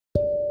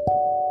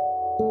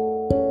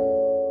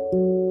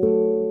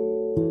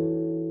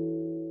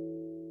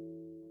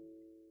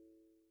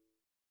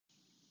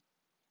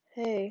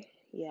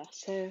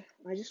So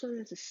I just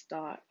wanted to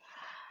start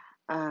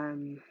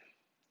um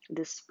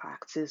this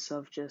practice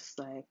of just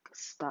like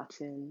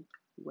starting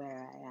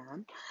where I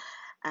am.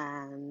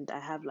 And I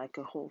have like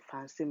a whole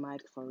fancy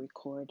mic for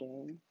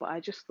recording. But I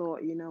just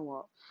thought, you know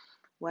what?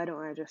 Why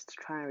don't I just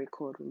try and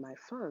record with my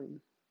phone?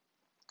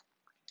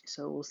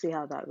 So we'll see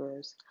how that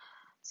goes.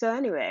 So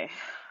anyway,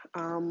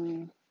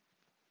 um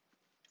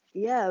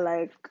yeah,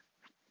 like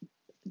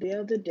the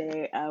other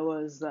day I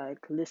was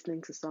like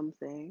listening to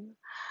something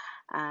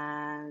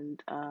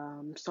and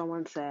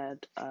someone said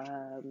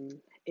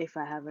if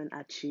I haven't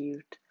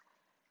achieved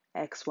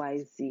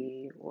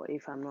XYZ, or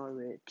if I'm not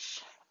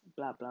rich,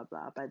 blah, blah,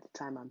 blah, by the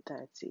time I'm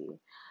 30,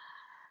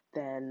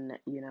 then,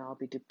 I'll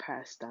be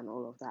depressed and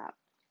all of that.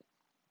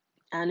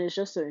 And it's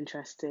just so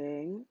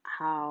interesting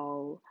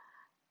how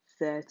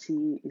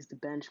 30 is the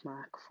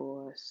benchmark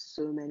for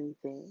so many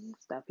things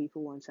that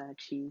people want to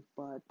achieve,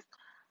 but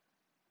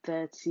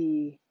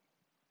 30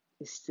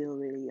 is still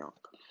really young.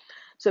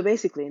 So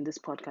basically, in this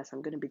podcast,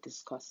 I'm going to be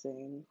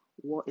discussing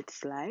what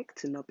it's like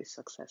to not be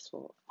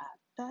successful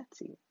at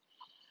 30.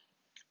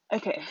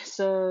 Okay,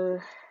 so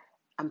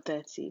I'm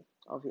 30,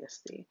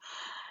 obviously.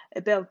 A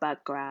bit of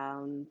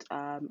background,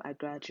 I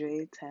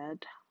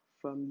graduated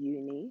from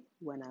uni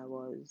when I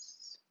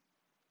was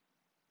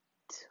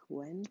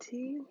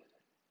 20.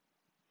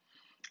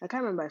 I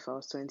can't remember if I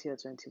was 20 or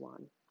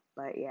 21,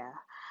 but yeah.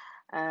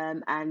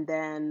 And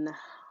then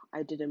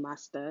I did a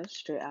master's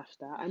straight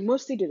after. I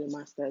mostly did a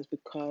master's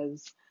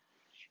because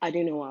I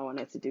didn't know what I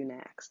wanted to do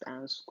next,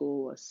 and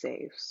school was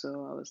safe.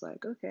 So I was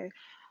like, okay,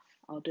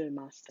 I'll do a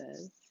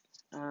master's.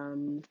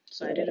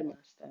 So I did a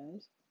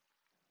master's,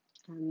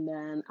 and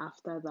then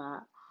after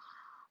that,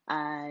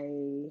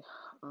 I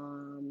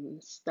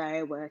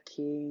started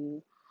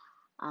working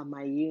at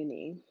my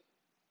uni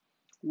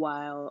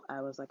while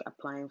I was like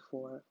applying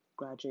for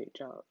graduate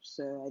jobs.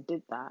 So I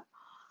did that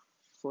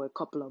for a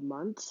couple of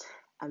months,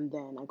 and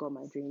then I got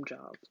my dream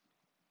job.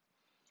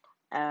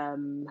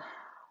 Um,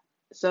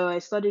 so I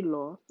studied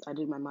law. I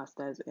did my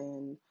master's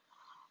in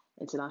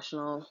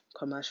international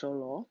commercial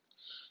law,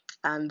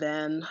 and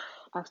then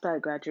after I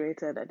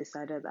graduated, I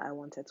decided that I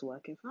wanted to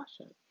work in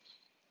fashion.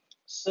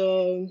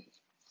 So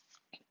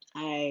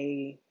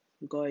I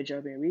got a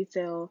job in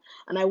retail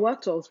and I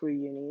worked all through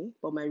uni,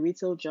 but my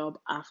retail job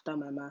after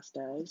my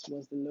master's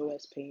was the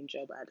lowest paying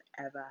job I'd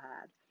ever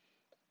had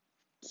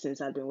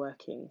since I'd been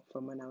working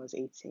from when I was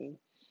 18.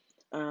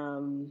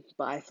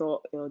 But I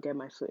thought it'll get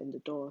my foot in the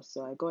door.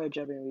 So I got a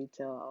job in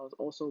retail. I was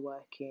also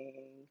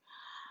working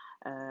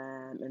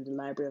in the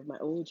library of my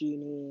old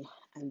uni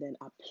and then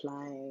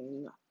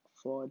applying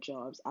for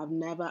jobs. I've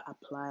never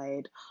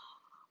applied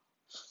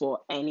for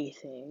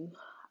anything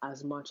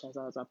as much as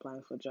I was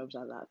applying for jobs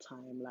at that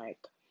time. Like,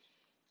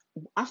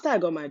 after I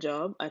got my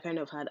job, I kind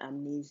of had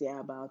amnesia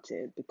about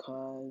it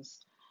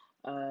because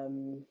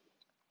um,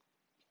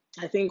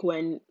 I think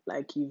when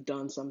like you've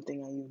done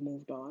something and you've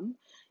moved on,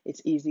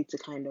 it's easy to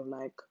kind of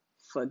like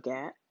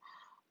forget.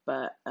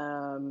 But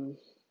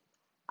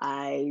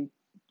I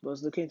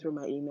was looking through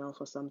my email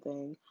for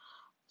something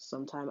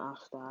sometime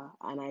after,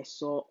 and I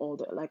saw all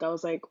the like I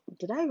was like,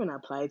 did I even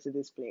apply to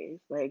this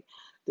place? Like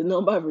the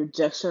number of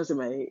rejections in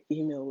my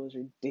email was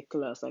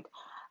ridiculous. Like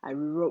I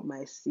rewrote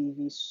my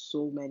CV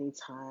so many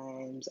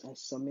times. I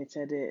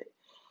submitted it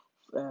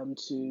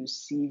to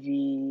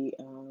CV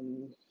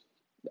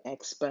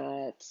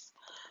experts.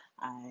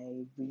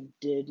 I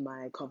redid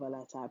my cover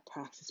letter. I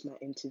practiced my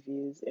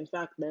interviews. In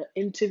fact, the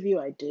interview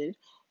I did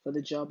for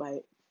the job I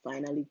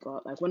finally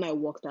got, like when I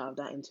walked out of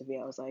that interview,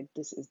 I was like,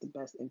 this is the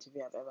best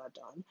interview I've ever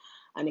done.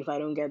 And if I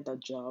don't get the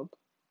job,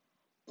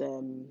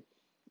 then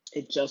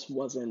it just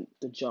wasn't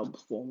the job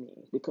for me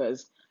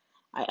because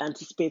I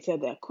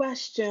anticipated their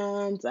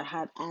questions, I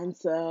had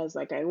answers.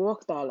 Like I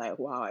walked out like,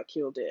 wow, I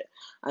killed it.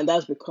 And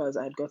that's because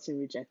I'd gotten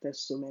rejected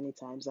so many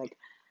times. Like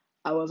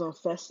I was on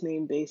first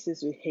name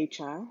basis with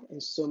HR in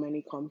so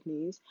many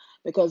companies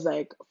because,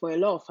 like, for a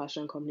lot of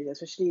fashion companies,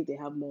 especially if they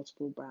have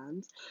multiple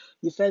brands,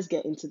 you first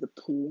get into the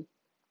pool,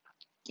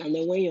 and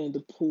then when you're in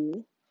the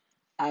pool,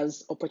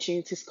 as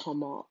opportunities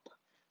come up,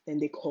 then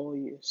they call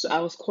you. So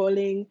I was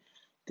calling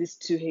these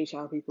two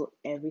HR people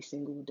every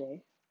single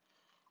day,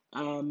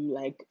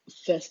 like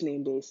first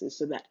name basis,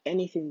 so that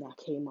anything that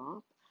came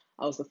up,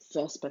 I was the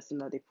first person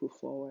that they put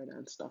forward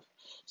and stuff.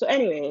 So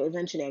anyway,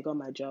 eventually I got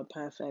my job,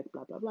 perfect,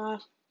 blah blah blah.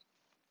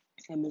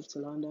 I moved to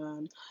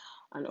London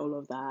and all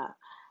of that.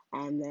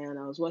 And then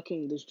I was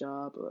working this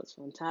job. It was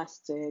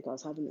fantastic. I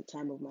was having the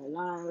time of my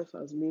life.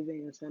 I was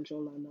living in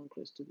central London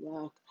close to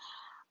work.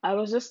 I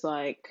was just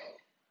like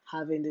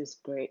having this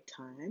great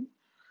time.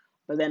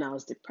 But then I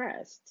was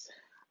depressed.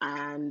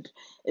 And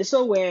it's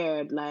so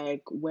weird,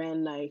 like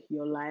when like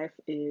your life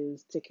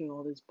is ticking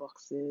all these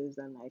boxes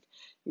and like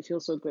you feel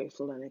so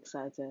grateful and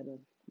excited and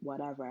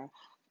whatever.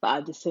 But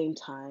at the same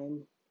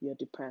time, you're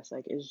depressed.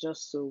 Like it's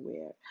just so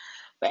weird.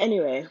 But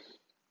anyway,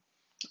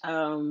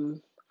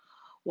 um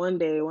one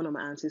day, one of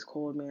my aunties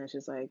called me and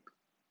she's like,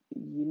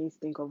 you need to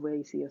think of where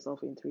you see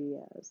yourself in 3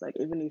 years. Like,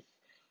 even if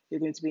you're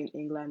going to be in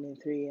England in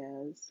 3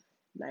 years,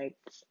 like,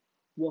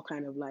 what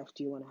kind of life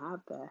do you want to have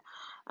there?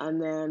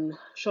 And then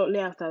shortly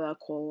after that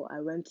call,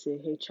 I went to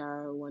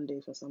HR one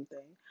day for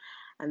something,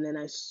 and then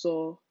I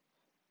saw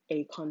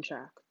a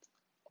contract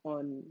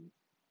on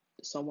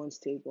someone's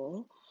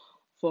table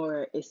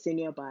for a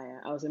senior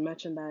buyer. I was a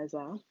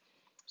merchandiser,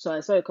 so I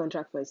saw a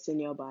contract for a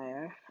senior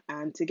buyer,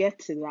 and to get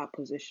to that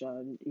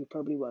position, you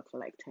probably work for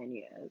like 10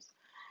 years,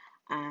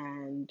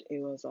 and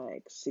it was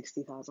like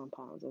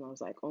 £60,000, and I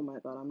was like, oh my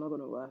god, I'm not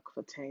gonna work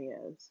for 10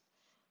 years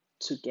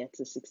to get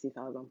to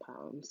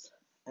 £60,000.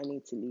 I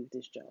need to leave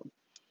this job.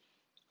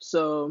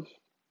 So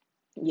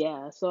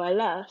yeah, so I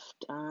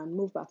left and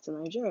moved back to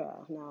Nigeria.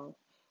 Now,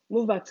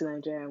 moved back to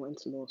Nigeria and went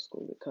to law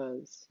school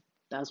because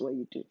that's what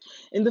you do.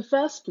 In the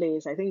first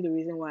place, I think the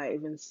reason why I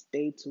even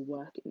stayed to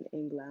work in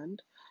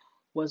England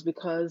was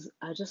because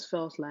I just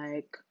felt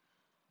like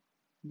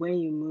when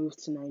you move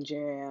to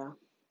Nigeria,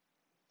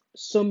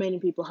 so many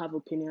people have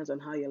opinions on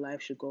how your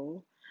life should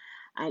go.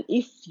 And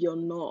if you're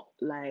not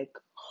like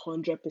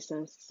 100%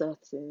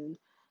 certain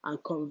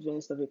and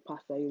convinced of a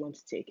path that you want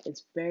to take,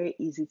 it's very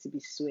easy to be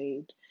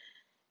swayed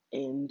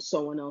in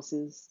someone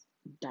else's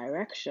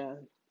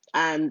direction.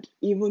 And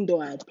even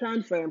though I had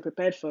planned for it and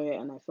prepared for it,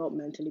 and I felt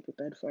mentally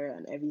prepared for it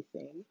and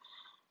everything,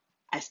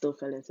 I still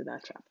fell into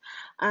that trap.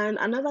 And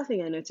another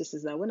thing I noticed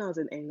is that when I was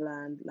in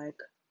England, like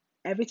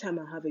every time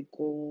I have a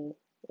goal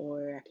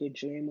or like a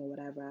dream or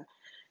whatever,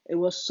 it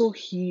was so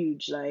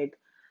huge. Like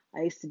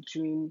I used to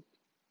dream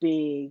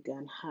big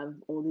and have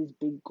all these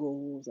big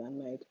goals, and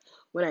like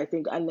when I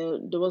think, and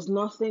there was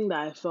nothing that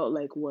I felt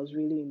like was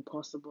really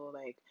impossible.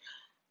 Like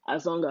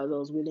as long as I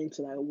was willing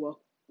to like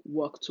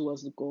work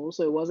towards the goal.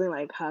 So it wasn't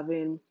like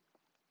having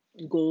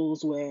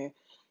goals where,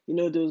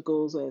 those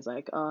goals where it's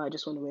like, oh, I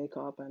just want to wake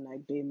up and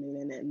like be a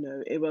millionaire.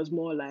 No, it was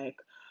more like,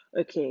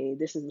 okay,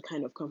 this is the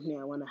kind of company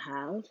I want to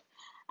have,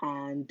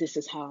 and this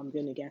is how I'm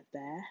gonna get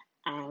there.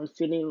 And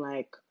feeling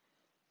like,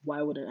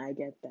 why wouldn't I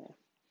get there?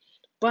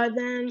 But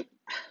then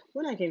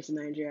when I came to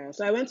Nigeria,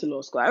 so I went to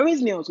law school. I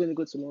always knew I was going to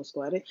go to law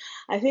school.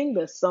 I think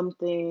there's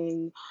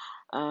something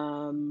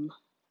um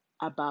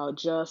about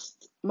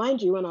just,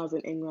 mind you, when I was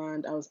in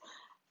England,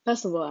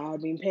 first of all, I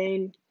had been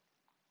paying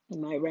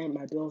my rent,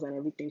 my bills, and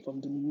everything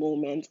from the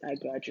moment I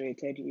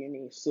graduated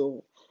uni.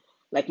 So,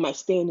 like, my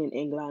staying in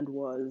England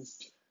was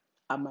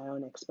at my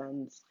own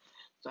expense.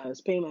 So, I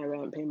was paying my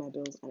rent, paying my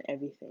bills, and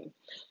everything.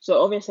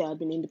 So, obviously, I've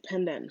been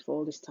independent for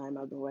all this time.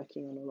 I've been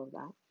working on all of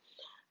that.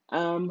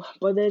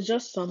 But there's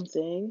just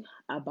something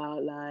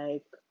about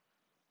like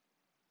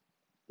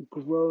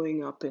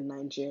growing up in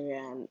Nigeria,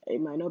 and it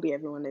might not be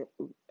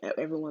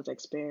everyone's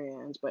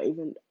experience, but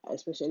even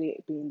especially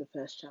being the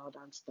first child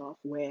and stuff,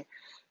 where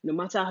no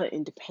matter how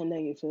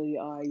independent you feel you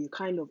are, you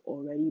kind of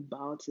already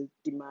bow to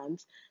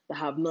demands that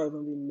have not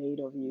even been made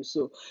of you.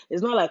 So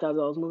it's not like as I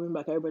was moving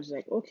back, everybody's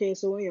like, okay,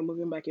 so when you're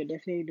moving back, you're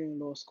definitely doing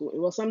law school. It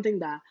was something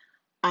that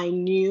I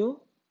knew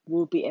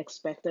would be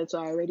expected,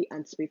 so I already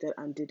anticipated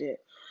and did it.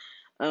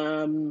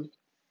 Um,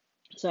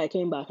 so I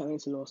came back, I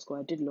went to law school,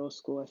 I did law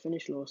school, I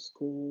finished law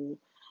school,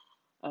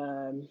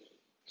 um,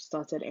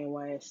 started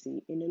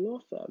NYSC in a law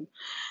firm.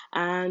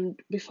 And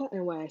before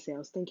NYSC, I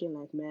was thinking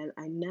like, man,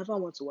 I never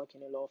want to work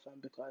in a law firm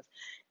because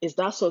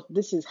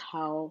this is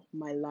how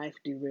my life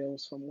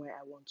derails from where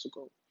I want to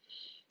go.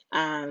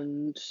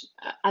 And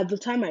at the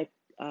time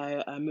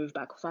I moved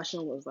back,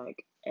 fashion was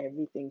like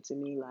everything to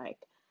me. Like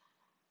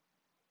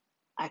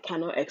I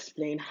cannot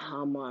explain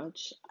how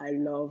much I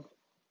love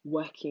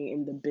working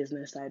in the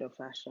business side of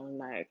fashion.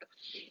 Like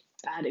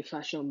I had a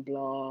fashion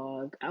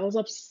blog. I was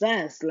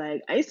obsessed.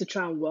 Like I used to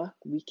try and work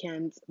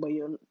weekends, but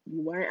you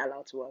weren't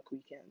allowed to work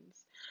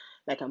weekends,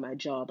 like at my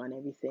job and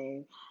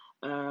everything.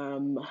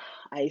 Um,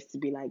 I used to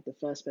be like the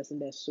first person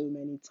there so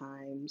many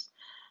times.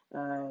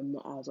 I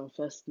was on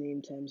first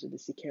name terms with the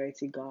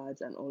security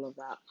guards and all of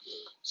that.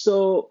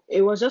 So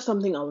it was just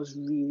something I was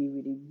really,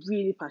 really,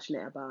 really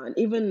passionate about. And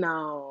even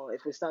now,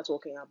 if we start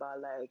talking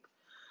about like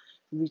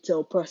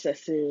retail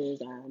processes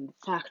and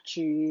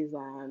factories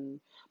and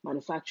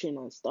manufacturing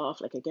and stuff,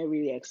 like I get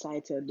really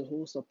excited. The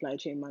whole supply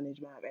chain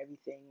management of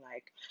everything,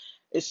 like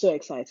it's so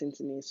exciting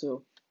to me.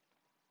 So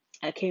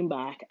I came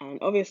back, and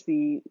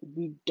obviously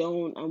we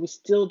don't, and we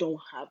still don't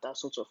have that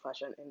sort of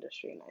fashion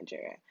industry in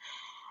Nigeria.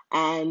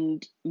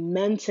 And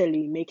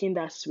mentally making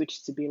that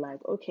switch to be like,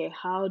 okay,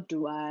 how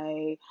do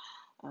I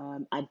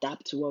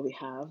adapt to what we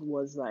have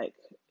was like,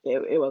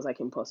 it was like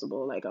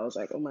impossible. Like I was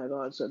like, oh my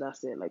god, so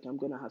that's it. Like I'm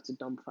gonna have to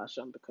dump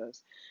fashion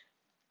because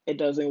it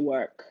doesn't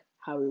work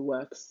how it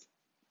works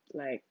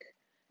like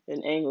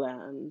in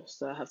England.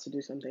 So I have to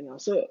do something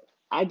else. So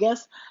I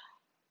guess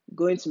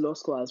going to law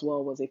school as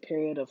well was a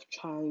period of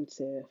trying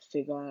to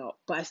figure out,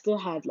 but I still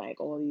had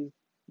like all these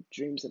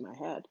dreams in my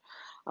head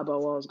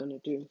about what I was gonna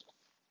do.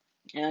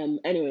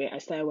 Anyway, I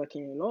started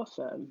working in a law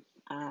firm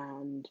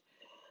and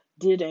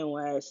did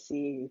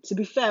NYSC. To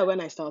be fair,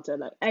 when I started,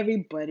 like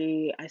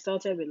I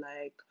started with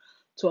like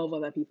 12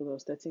 other people. There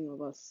was 13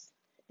 of us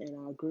in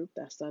our group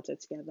that started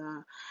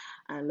together,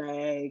 and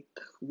like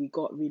we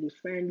got really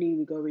friendly,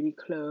 we got really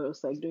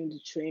close. Like during the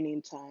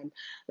training time,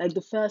 like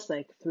the first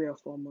like 3 or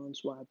 4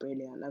 months were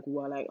brilliant. Like we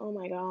were like, oh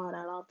my god,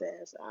 I love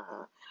this,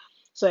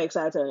 so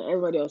excited. And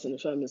everybody else in the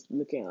firm is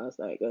looking at us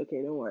like,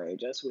 okay, don't worry,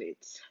 just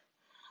wait.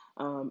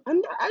 And I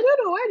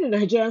don't know why the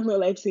Nigerians not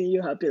like seeing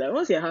you happy. Like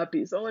once you're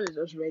happy, someone is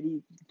just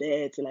ready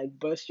there to like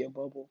burst your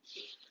bubble.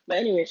 But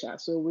anyway, Sha,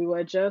 so we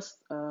were just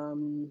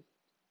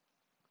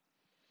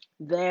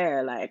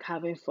there like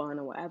having fun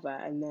or whatever,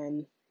 and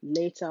then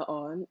later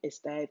on it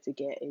started to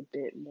get a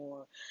bit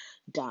more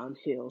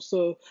downhill.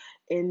 So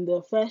in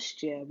the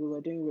first year we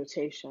were doing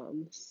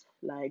rotations,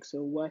 like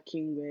so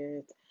working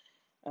with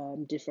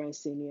different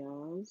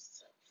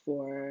seniors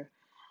for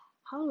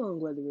how long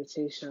were the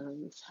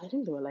rotations? I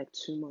think they were like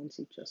 2 months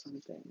each or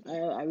something.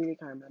 I really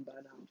can't remember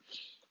now.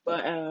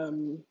 But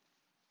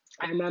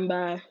I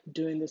remember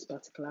doing this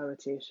particular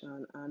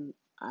rotation and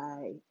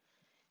I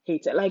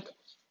hated like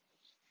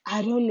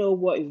I don't know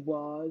what it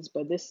was,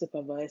 but this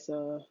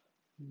supervisor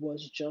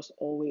was just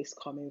always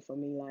coming for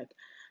me. Like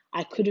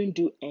I couldn't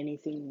do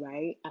anything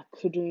right. I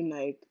couldn't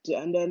like do,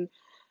 and then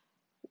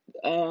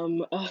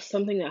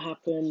something that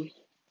happened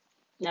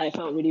that I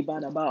felt really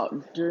bad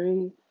about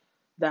during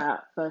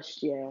that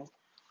first year.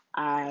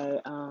 I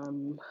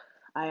so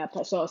I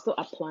was still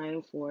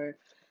applying for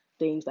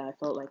things that I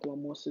felt like were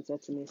more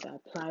suited to me. So I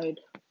applied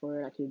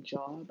for like a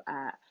job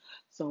at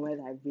somewhere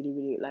that I really,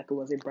 really like. It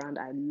was a brand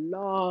I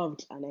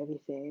loved and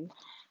everything.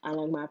 And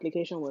like my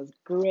application was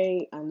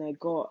great and I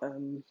got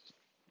an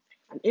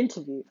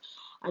interview.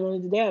 And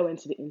on the day I went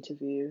to the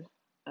interview,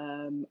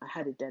 I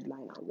had a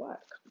deadline at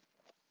work.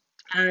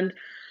 And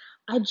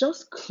I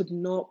just could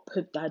not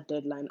put that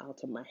deadline out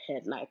of my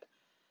head. Like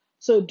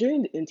so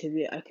during the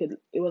interview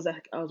it was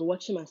like I was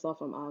watching myself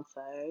from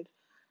outside.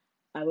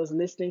 I was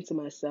listening to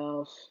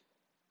myself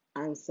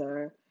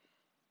answer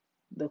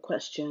the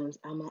questions,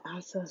 and my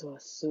answers were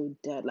so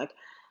dead. Like,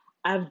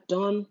 I've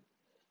done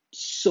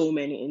so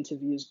many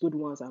interviews, good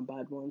ones and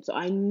bad ones. So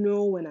I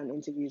know when an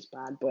interview is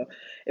bad, but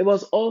it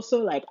was also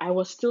like I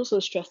was still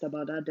so stressed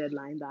about that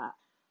deadline that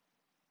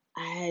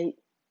I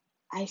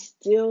I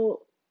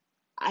still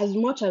as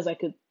much as I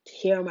could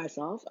hear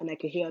myself and I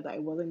could hear that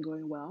it wasn't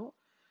going well,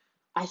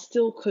 I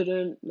still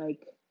couldn't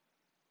like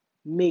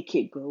make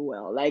it go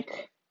well.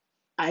 Like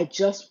I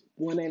just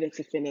wanted it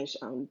to finish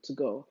and to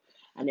go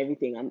and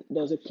everything. And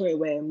there was a point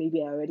where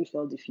maybe I already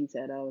felt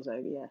defeated. I was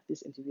like, yeah,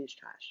 this interview is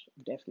trash.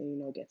 I'm definitely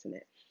not getting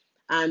it.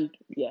 And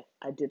yeah,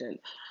 I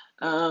didn't.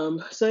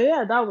 So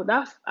yeah,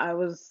 that I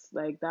was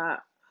like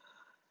that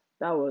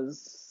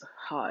was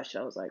harsh.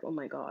 I was like, oh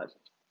my god.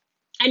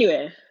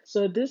 Anyway,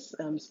 so this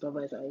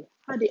supervisor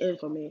had it in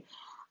for me.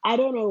 I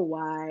don't know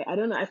why. I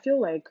don't know. I feel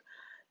like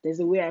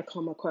there's a way I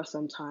come across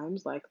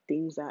sometimes, like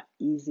things are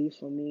easy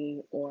for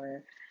me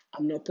or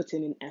I'm not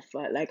putting in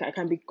effort. Like I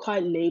can be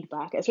quite laid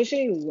back,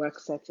 especially in work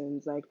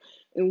settings. Like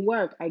in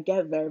work, I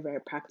get very,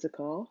 very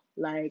practical.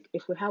 Like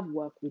if we have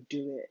work, we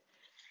do it.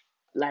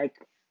 Like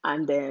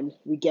and then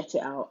we get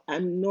it out.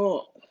 I'm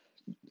not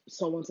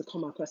someone to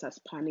come across as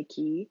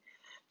panicky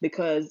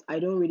because I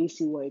don't really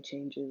see what it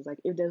changes. Like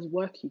if there's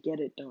work, you get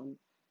it done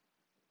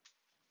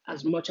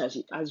as much as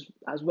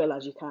as well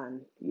as you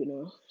can, you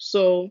know.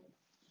 So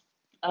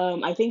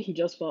I think he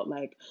just felt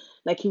like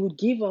he would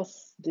give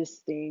us these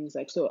things.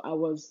 Like so I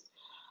was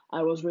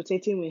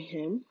rotating with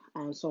him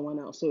and someone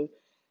else. So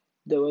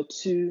there were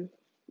two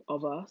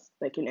of us,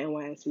 like in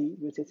NYC,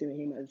 rotating with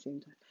him at the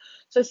same time.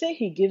 So say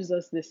he gives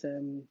us this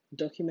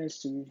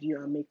documents to review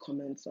and make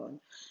comments on,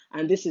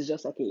 and this is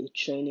just like a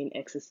training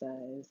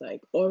exercise.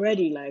 Like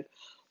already, like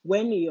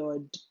when you're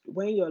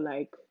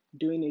like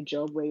doing a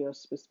job where you're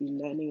supposed to be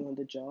learning on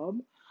the job,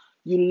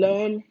 you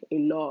learn a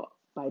lot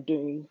by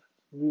doing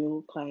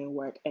real client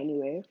work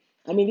anyway.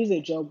 I mean, this is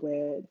a job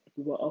where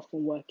we were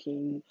often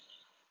working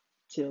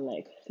till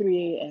like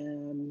 3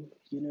 a.m.,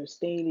 you know,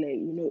 staying late.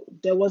 You know,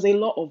 there was a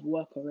lot of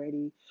work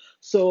already.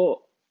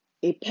 So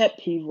a pet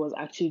peeve was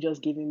actually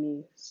just giving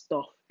me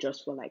stuff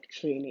just for like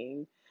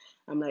training.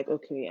 I'm like,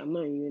 okay, I'm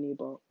not in uni,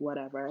 but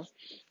whatever.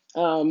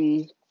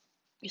 Um,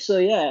 so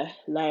yeah,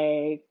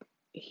 like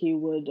he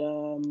would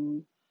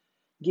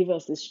give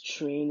us this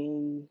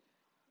training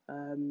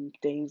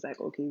things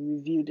like okay,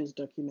 review this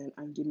document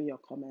and give me your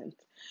comment.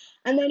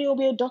 And then it will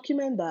be a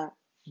document that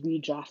we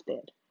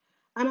drafted.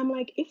 And I'm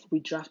like, if we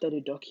drafted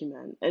a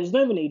document, and it's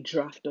not even a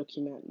draft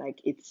document,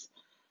 like it's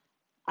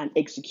an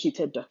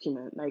executed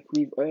document, like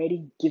we've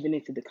already given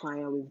it to the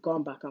client, we've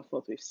gone back and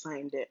forth, we've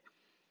signed it.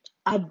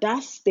 At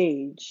that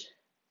stage,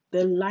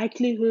 the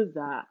likelihood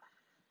that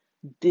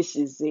this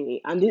is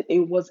and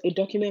it was a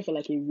document for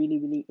like a really,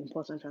 really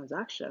important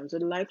transaction. So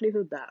the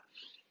likelihood that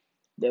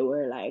there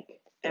were like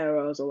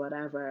errors or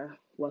whatever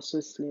was so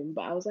slim.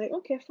 But I was like,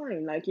 okay,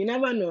 fine. Like you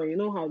never know. You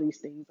know how these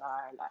things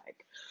are.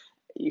 Like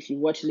if you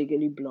watch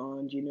Legally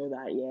Blonde, you know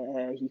that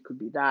yeah, he could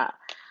be that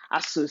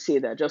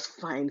associate that just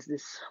finds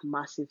this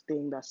massive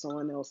thing that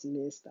someone else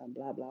missed and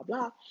blah blah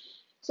blah.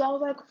 So I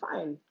was like,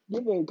 fine,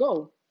 give it a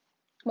go.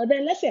 But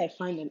then let's say I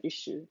find an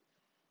issue.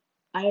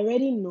 I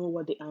already know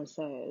what the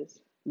answer is.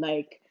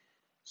 Like,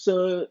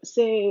 so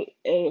say,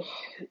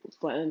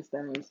 for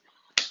instance,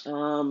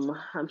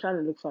 I'm trying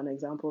to look for an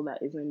example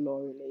that isn't law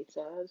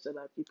related so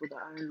that people that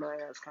aren't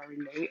lawyers can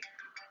relate.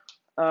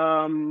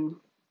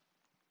 Um,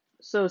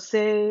 so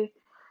say,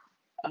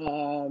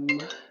 um,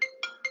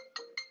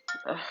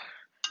 uh,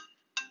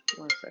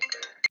 one sec.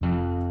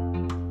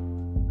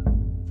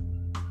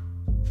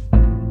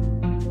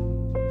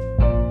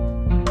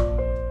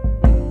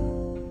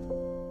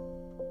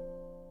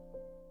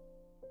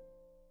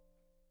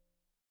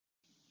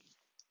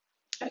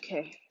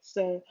 Okay,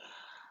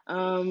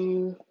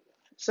 um,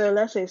 so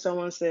let's say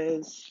someone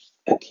says,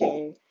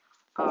 okay,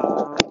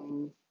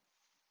 um,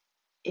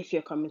 if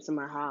you're coming to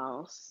my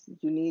house,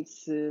 you need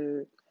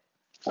to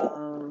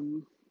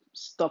um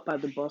stop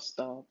at the bus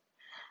stop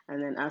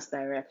and then ask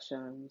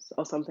directions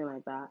or something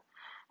like that.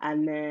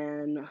 And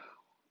then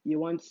you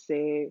want to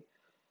say,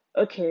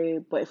 okay,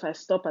 but if I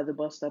stop at the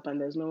bus stop and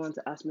there's no one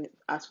to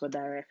ask for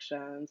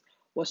directions,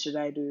 what should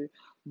I do?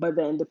 But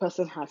then the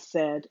person has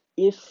said,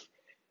 if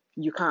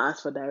you can't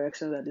ask for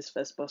directions at this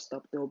first bus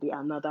stop, there will be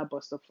another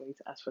bus stop for you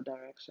to ask for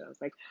directions.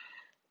 Like,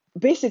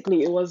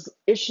 basically, it was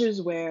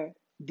issues where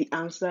the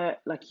answer,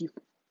 like,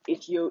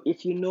 if you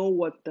know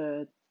what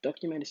the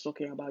document is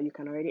talking about, you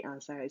can already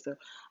answer it. So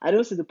I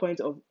don't see the point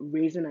of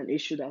raising an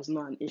issue that's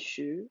not an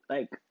issue.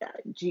 Like,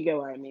 do you get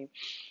what I mean?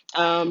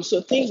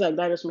 So things like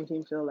that just make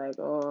me feel like,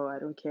 oh, I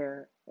don't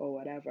care or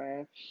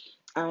whatever.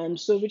 And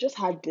so we just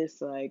had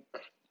this like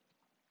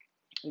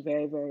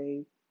very,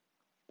 very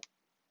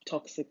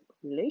toxic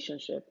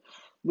relationship,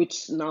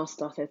 which now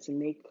started to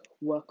make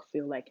work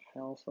feel like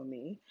hell for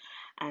me.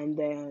 And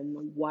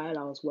then while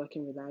I was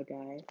working with that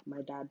guy,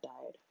 my dad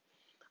died.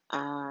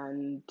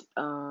 And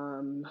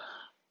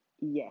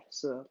yeah,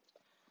 so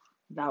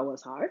that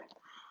was hard.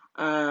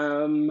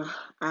 Um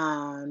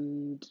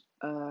and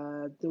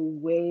the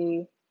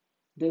way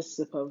this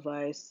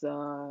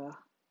supervisor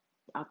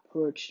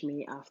approached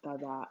me after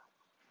that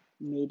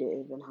made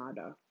it even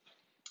harder.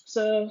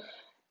 So,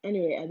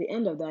 anyway, at the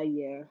end of that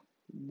year,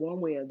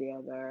 one way or the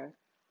other,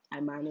 I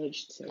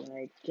managed to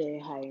like get a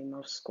high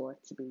enough score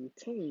to be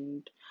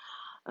retained.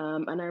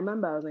 And I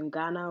remember I was in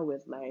Ghana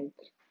with like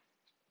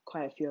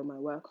quite a few of my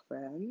work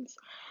friends,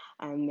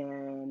 and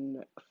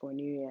then for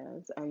New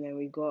Year's, and then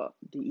we got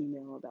the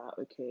email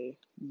that okay,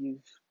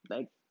 you've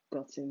like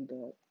gotten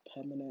the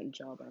permanent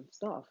job and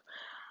stuff,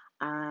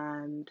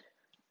 and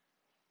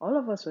all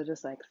of us were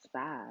just like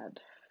sad.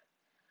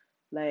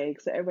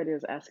 Like, so everybody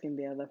was asking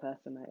the other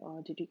person, like,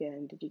 oh, did you get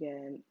in? Did you get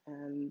in?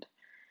 And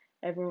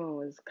everyone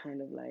was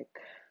kind of like,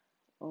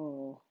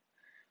 oh,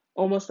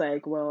 almost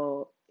like,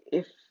 well,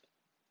 if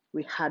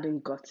we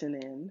hadn't gotten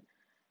in,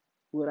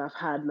 we would have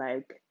had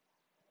like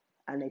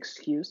an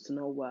excuse to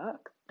not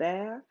work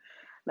there.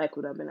 Like,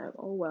 would have been like,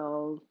 oh,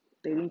 well,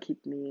 they didn't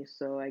keep me,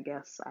 so I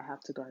guess I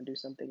have to go and do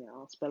something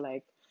else. But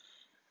like,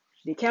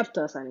 they kept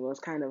us, and it was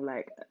kind of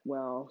like,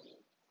 well,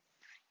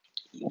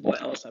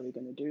 what else are we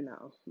gonna do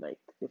now? Like,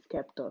 they've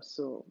kept us,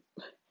 so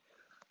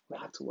we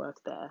had to work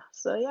there.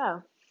 So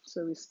yeah,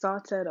 so we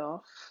started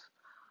off,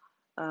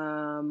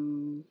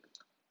 um,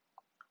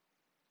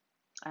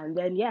 and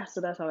then yeah,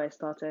 so that's how I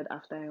started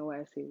after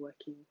NYC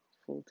working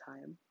full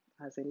time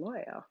as a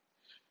lawyer.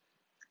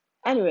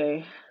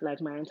 Anyway, like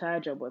my entire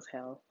job was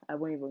hell. I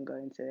won't even go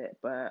into it,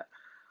 but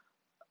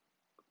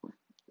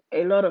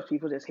a lot of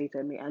people just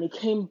hated me, and it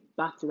came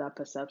back to that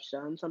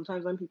perception.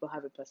 Sometimes when people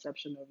have a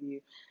perception of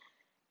you,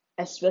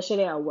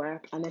 especially at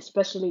work and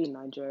especially in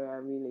Nigeria,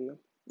 really,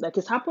 like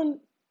it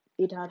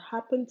had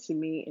happened to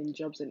me in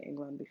jobs in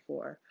England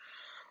before,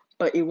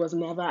 but it was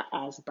never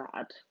as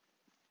bad.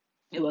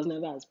 It was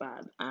never as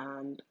bad,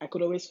 and I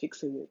could always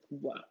fix it with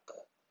work.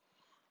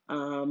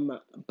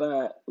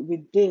 But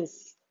with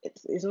this,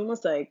 it's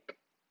almost like,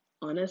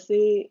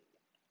 honestly,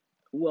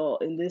 well,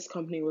 in this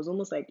company, it was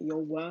almost like your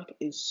work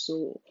is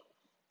so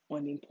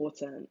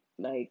unimportant.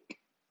 Like,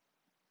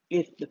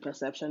 if the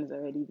perception is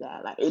already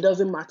there, like it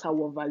doesn't matter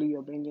what value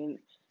you're bringing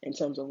in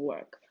terms of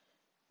work.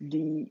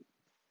 The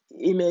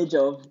image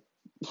of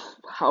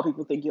how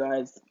people think you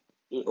are is,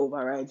 it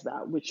overrides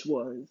that, which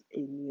was a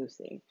new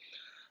thing.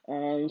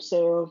 And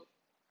so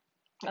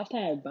after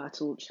I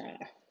battled chair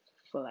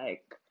for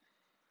like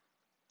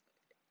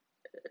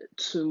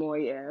 2 more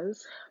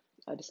years,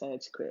 I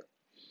decided to quit.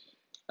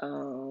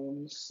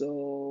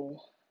 So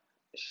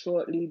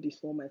shortly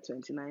before my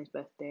 29th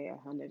birthday, I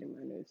handed in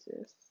my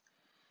notice.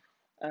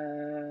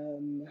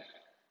 Um,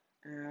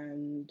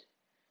 and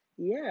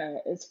yeah,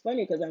 it's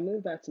funny because I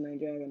moved back to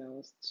Nigeria when I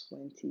was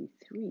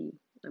 23.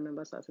 I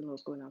remember starting law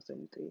school when I was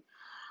 23.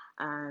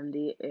 And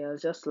it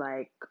was just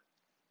like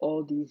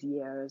all these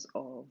years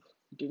of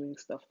doing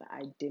stuff that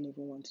I didn't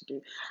even want to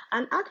do.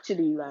 And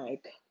actually,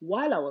 like,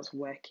 while I was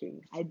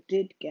working, I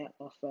did get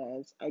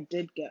offers. I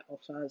did get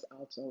offers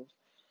out of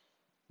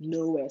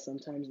nowhere,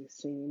 sometimes it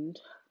seemed.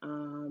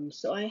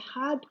 So I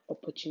had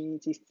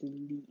opportunities to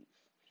leave.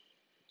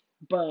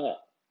 But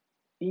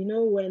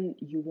when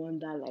you want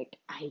that like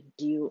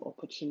ideal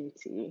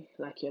opportunity,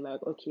 like you're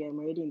like, okay, I'm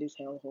already in this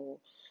hellhole.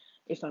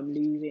 if I'm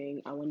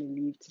leaving, I want to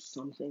leave to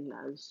something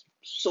that's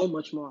so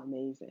much more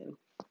amazing.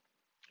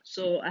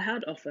 So I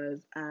had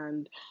offers,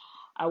 and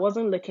I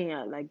wasn't looking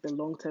at like the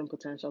long term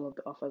potential of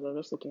the offers. I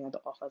was just looking at the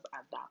offers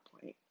at that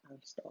point and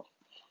stuff.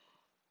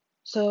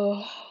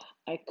 So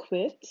I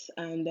quit,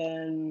 and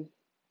then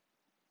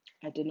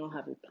I did not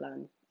have a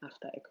plan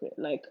after I quit.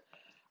 Like,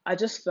 I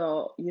just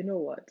felt, you know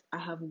what? I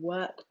have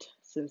worked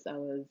since I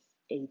was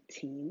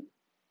 18.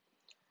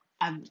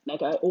 I've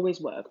like I always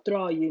worked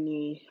throughout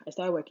uni. I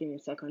started working in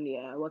second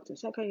year. I worked in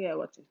second year, I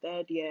worked in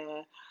third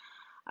year.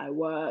 I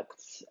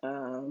worked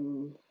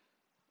um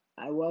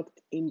I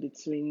worked in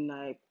between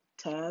like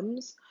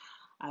terms.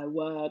 I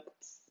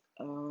worked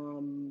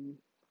um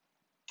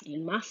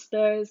in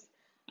masters.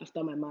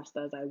 After my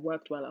masters, I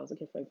worked while I was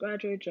looking for a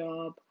graduate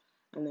job,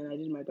 and then I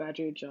did my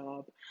graduate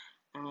job.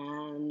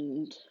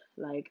 And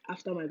like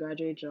after my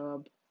graduate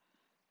job,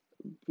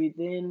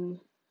 within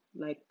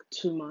like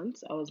 2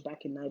 months, I was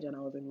back in Niger and I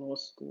was in law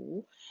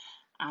school.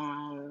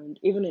 And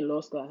even in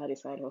law school, I had a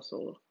side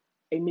hustle.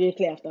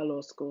 Immediately after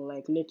law school,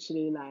 like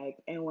literally, like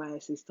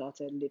NYSC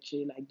started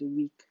literally like the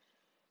week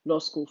law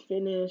school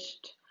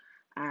finished.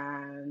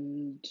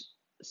 And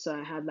so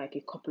I had like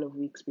a couple of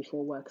weeks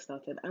before work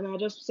started. And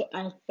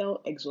I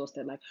felt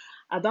exhausted. Like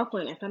at that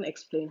point, I can't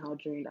explain how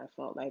drained I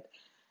felt. Like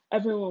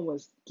everyone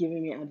was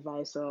giving me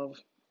advice of,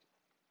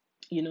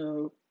 you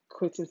know,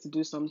 quitting to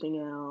do something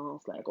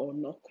else, like, or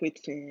not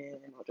quitting,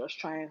 or just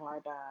trying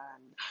harder.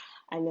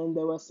 And then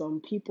there were some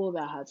people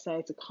that had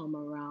started to come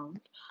around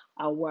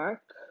at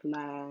work.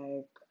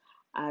 Like,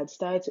 I had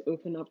started to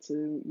open up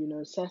to,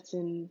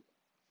 certain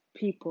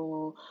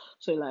people,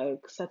 so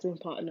like certain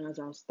partners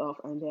and stuff,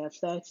 and they had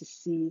started to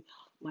see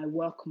my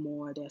work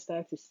more, they had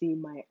started to see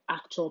my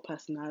actual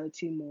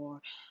personality more,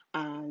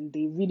 and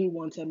they really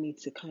wanted me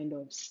to kind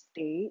of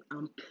stay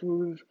and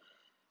prove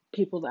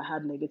people that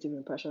had negative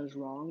impressions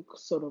wrong,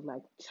 sort of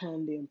like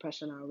turn the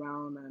impression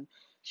around and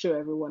show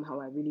everyone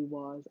how I really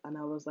was. And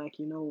I was like,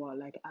 you know what,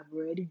 like I've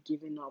already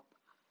given up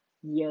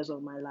years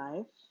of my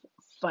life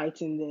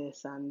fighting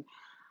this, and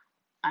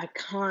I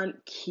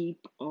can't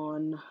keep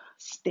on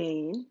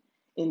staying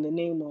in the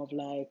name of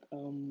like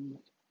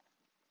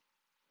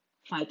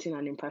fighting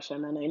an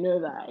impression. And I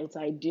know that it's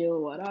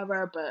ideal,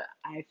 whatever, but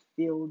I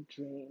feel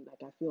drained.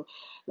 Like I feel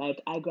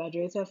like I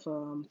graduated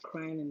from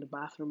crying in the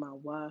bathroom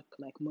at work,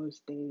 like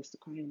most days, to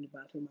crying in the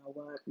bathroom at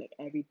work, like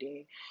every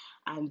day.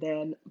 And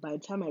then by the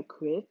time I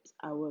quit,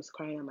 I was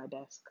crying at my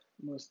desk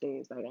most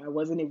days. Like I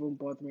wasn't even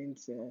bothering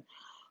to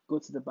go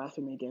to the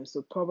bathroom again.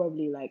 So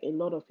probably like a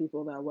lot of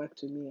people that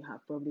worked with me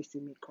have probably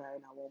seen me crying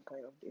at one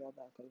point or the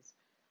other, because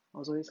I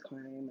was always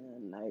crying,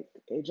 and like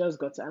it just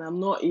got to, and I'm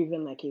not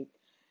even like a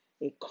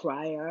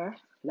crier,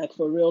 like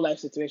for real life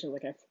situations.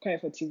 Like I cry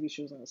for TV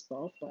shows and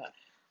stuff, but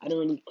I don't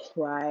really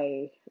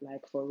cry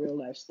like for real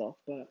life stuff.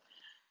 But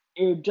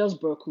it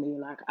just broke me.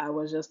 Like I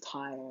was just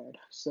tired,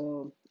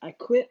 so I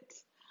quit.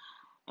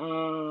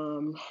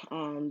 And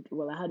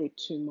well, I had a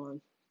 2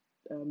 month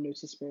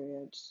notice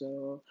period,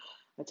 so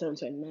I turned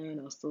 29.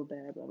 I was still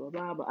there, blah blah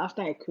blah. But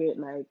after I quit,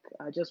 like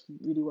I just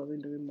really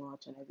wasn't doing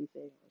much and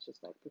everything. I was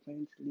just like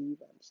preparing to leave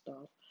and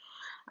stuff,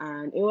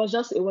 and it was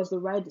the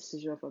right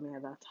decision for me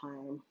at that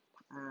time.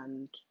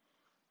 And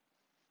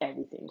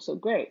everything. So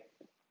great.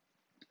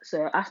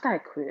 So after I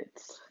quit,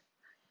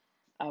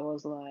 I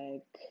was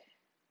like,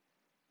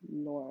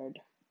 Lord,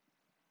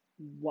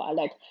 what?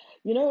 Like,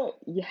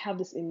 you have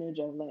this image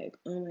of like,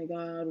 oh my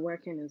God,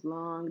 working is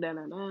long, da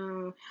da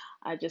da.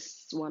 I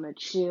just want to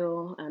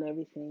chill and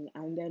everything.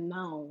 And then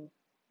now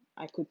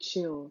I could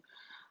chill.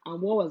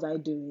 And what was I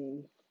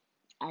doing?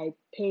 I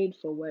paid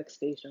for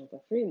workstation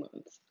for 3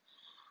 months.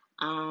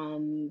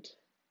 And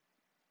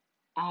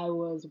I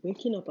was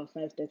waking up at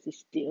 5:30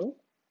 still,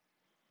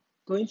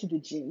 going to the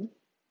gym,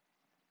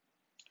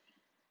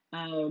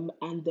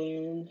 and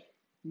then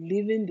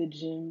leaving the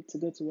gym to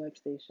go to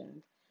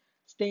workstation,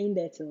 staying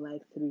there till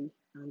like 3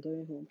 and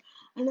going home.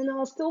 And then I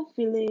was still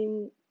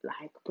feeling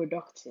like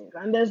productive.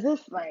 And there's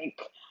this like,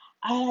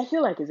 I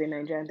feel like it's a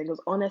Nigerian thing,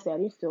 because honestly, I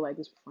didn't feel like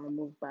this before I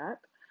moved back.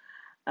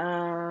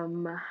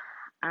 Um,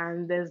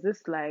 and there's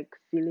this like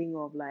feeling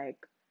of like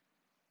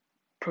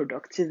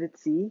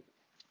productivity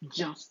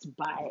just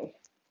by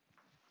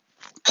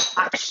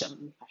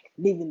action, like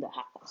leaving the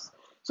house.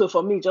 So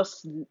for me,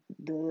 just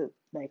the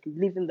like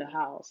leaving the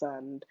house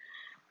and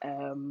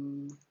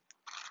um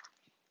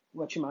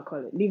what you might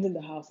call it, leaving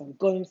the house and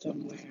going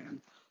somewhere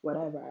and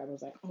whatever, I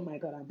was like, oh my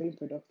God, I'm being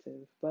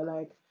productive. But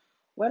like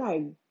when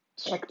I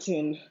checked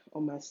in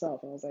on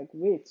myself, I was like,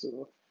 wait,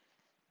 so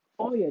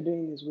all you're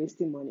doing is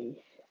wasting money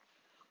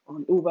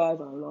on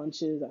Ubers and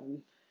lunches,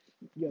 and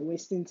you're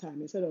wasting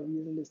time instead of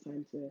using this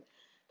time to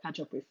catch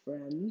up with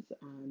friends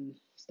and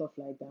stuff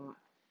like that.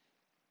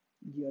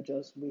 You're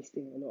just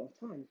wasting a lot of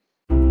time.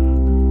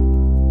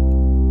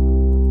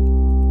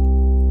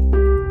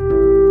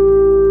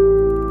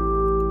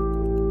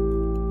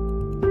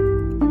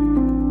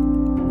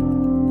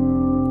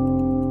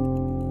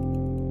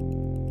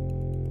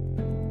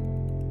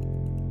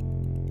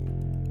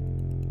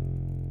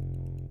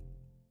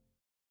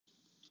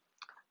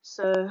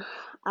 So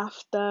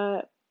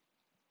after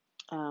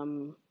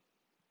um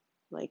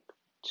like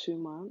 2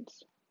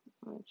 months,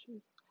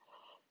 actually,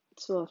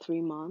 2 or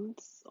 3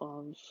 months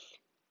of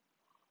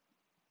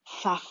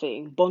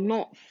faffing, but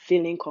not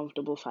feeling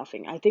comfortable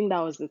faffing. I think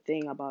that was the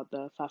thing about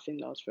the faffing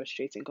that was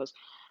frustrating because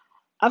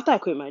after I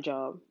quit my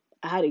job,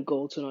 I had a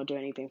goal to not do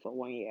anything for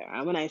 1 year.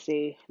 And when I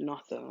say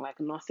nothing,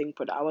 like nothing,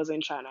 but I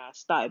wasn't trying to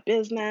start a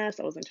business.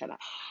 I wasn't trying to,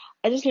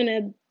 I just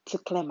wanted to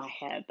clear my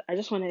head. I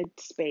just wanted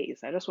space.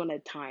 I just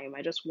wanted time.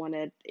 I just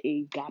wanted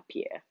a gap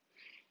year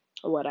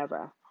or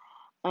whatever.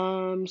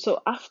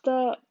 So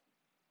after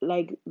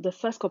like the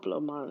first couple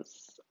of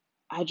months,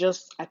 I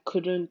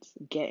couldn't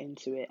get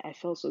into it. I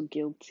felt so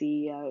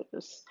guilty. I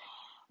was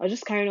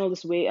just carrying all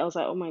this weight. I was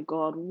like, oh my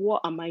God,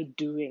 what am I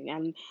doing?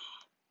 And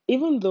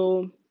even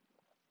though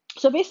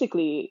so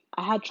basically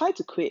I had tried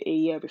to quit a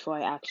year before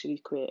I actually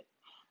quit.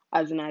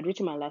 As in I'd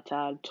written my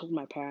letter, told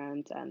my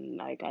parents and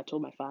like I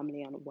told my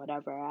family and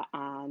whatever,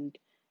 and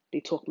they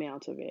talked me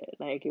out of it.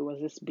 Like it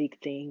was this big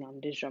thing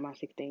and this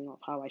dramatic thing of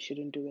how I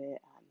shouldn't do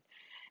it and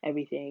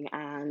everything.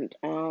 And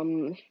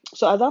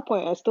so at that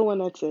point I still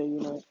wanted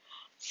to,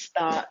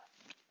 start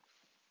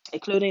a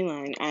clothing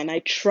line, and I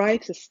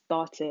tried to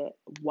start it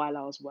while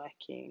I was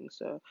working.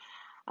 So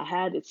I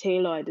had a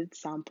tailor, I did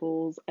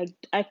samples.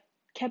 I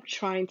kept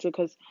trying to,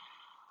 because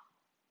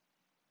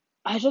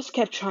I just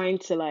kept trying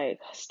to like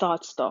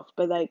start stuff,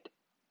 but like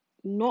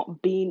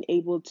not being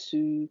able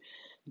to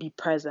be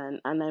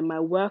present, and then my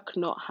work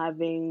not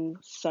having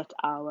set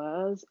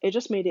hours, it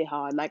just made it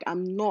hard. Like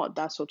I'm not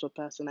that sort of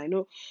person. I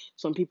know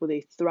some people,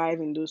 they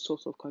thrive in those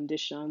sorts of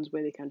conditions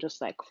where they can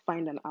just like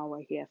find an hour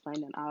here, find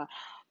an hour.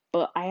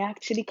 But I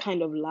actually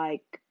kind of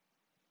like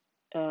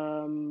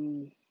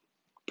um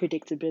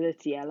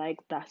predictability. I like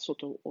that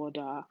sort of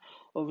order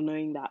of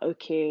knowing that,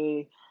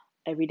 okay,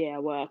 every day I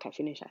work, I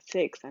finish at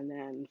 6, and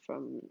then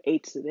from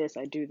 8 to this,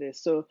 I do this.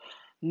 So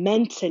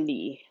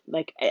mentally,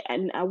 like,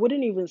 and I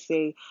wouldn't even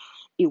say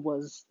it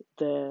was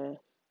the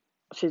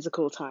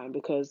physical time,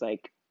 because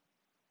like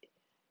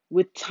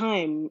with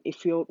time,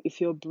 if your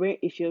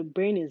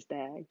brain is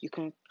there, you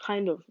can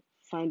kind of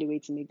find a way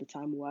to make the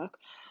time work.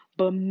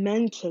 But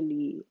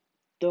mentally,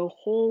 the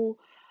whole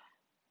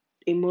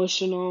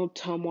emotional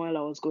turmoil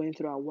I was going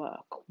through at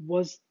work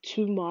was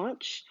too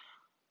much.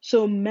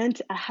 So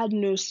meant I had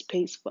no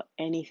space for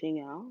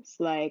anything else.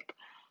 Like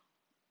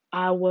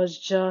I was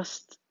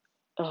just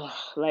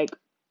like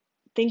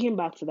thinking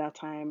back to that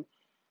time,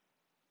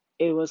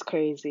 it was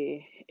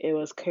crazy. It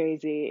was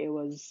crazy. It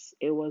was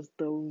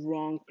the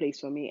wrong place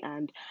for me.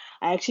 And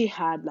I actually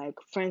had like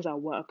friends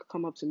at work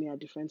come up to me at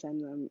different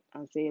times and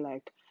say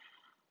like,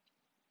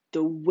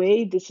 the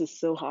way this is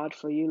so hard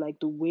for you, like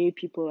the way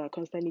people are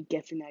constantly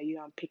getting at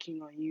you and picking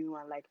on you,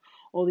 and like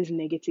all these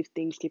negative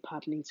things keep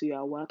happening to you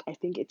at work, I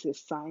think it's a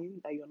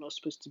sign that you're not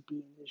supposed to be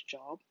in this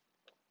job.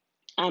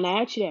 And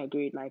I actually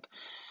agreed. Like,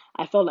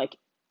 I felt like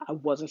I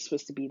wasn't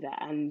supposed to be there.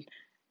 And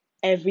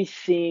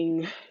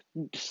everything,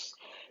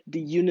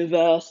 the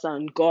universe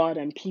and God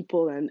and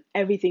people and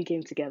everything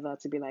came together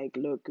to be like,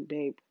 look,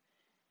 babe,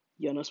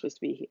 you're not supposed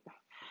to be here.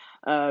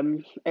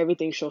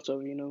 Everything short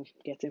of,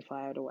 getting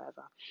fired or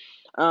whatever.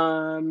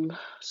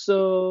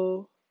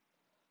 So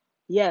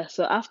yeah,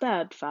 so after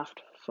I'd faffed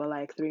for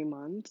like 3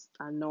 months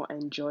and not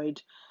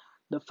enjoyed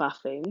the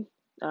faffing,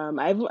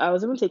 I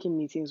was even taking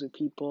meetings with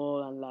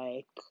people and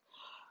like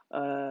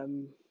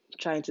um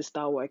trying to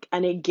start work.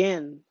 And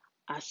again,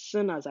 as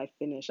soon as I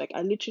finished, like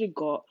I literally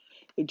got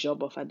a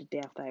job offer the day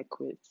after I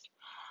quit.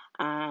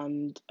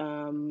 And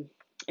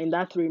in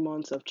that 3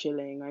 months of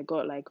chilling, I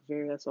got like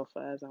various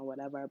offers and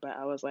whatever, but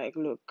I was like,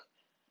 look,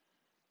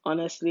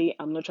 honestly,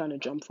 I'm not trying to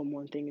jump from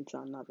one thing into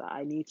another.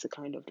 I need to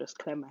kind of just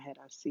clear my head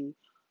and see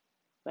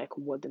like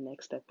what the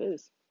next step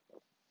is.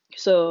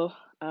 So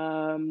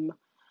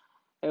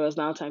it was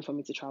now time for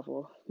me to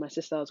travel. My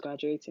sister was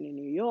graduating in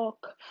New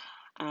York,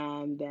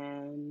 and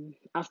then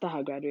after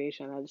her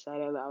graduation, I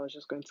decided that I was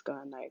just going to go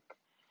and like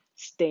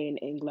stay in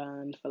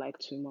England for like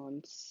 2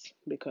 months,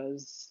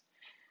 because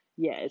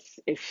yeah,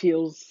 it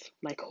feels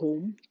like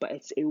home, but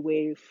it's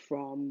away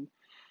from,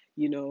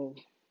 you know,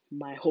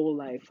 my whole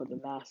life for the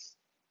last,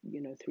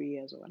 3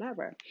 years or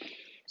whatever.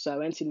 So I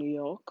went to New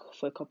York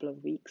for a couple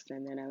of weeks,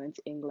 and then I went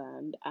to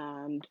England,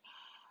 and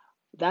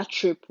that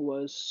trip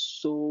was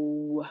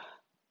so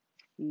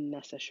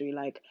necessary.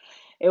 Like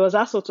it was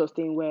that sort of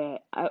thing where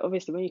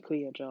obviously when you quit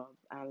your job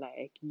and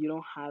like you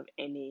don't have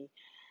any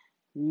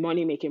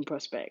money making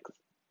prospects,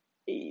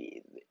 eh,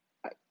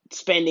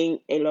 spending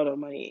a lot of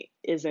money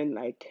isn't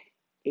like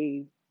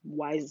a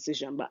wise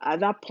decision. But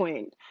at that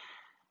point,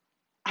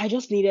 I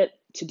just needed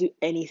to do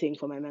anything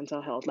for my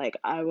mental health. Like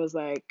I was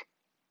like,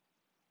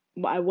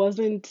 I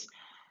wasn't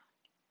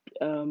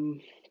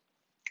um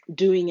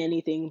doing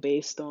anything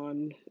based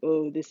on,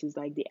 oh, this is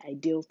like the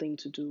ideal thing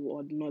to do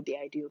or not the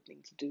ideal thing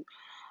to do.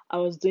 I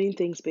was doing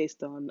things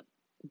based on,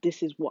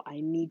 this is what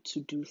I need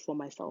to do for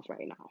myself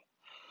right now.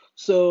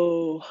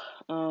 So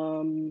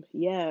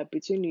yeah,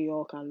 between New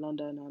York and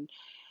London and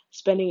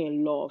spending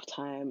a lot of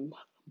time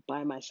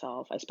by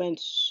myself. I spent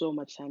so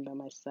much time by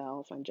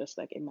myself and just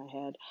like in my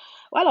head.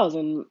 While I was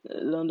in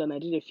London, I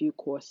did a few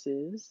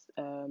courses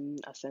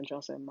at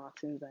Central St.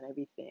 Martin's and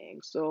everything.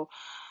 So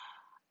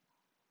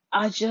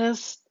I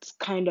just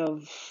kind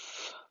of,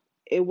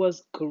 it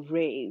was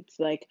great.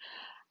 Like,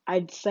 I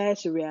decided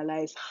to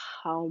realize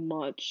how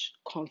much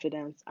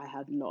confidence I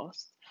had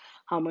lost,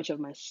 how much of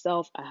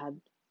myself I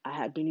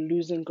had been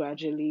losing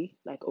gradually,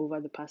 like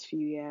over the past few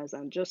years,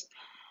 and just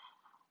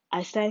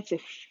I started to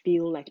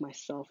feel like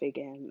myself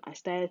again. I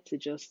started to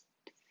just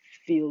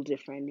feel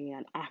differently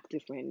and act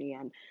differently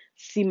and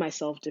see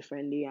myself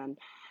differently, and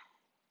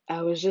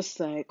I was just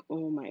like,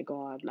 oh my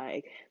God,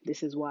 like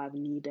this is what I've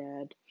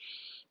needed.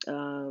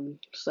 So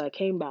I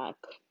came back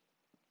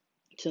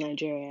to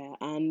Nigeria,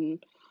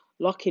 and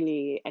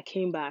luckily I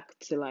came back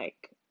to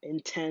like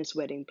intense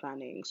wedding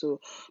planning. So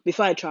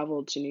before I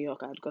traveled to New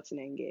York, I had gotten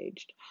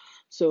engaged.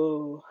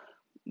 So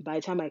by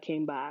the time I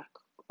came back,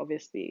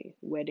 obviously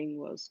wedding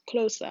was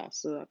closer,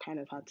 so I kind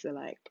of had to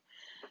like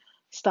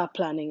start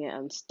planning it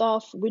and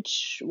stuff,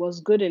 which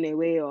was good in a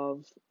way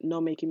of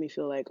not making me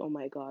feel like, oh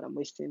my God, I'm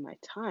wasting my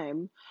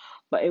time.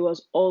 But it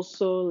was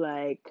also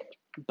like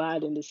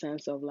bad in the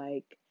sense of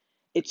like,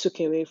 it took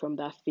away from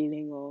that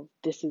feeling of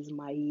this is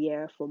my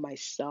year for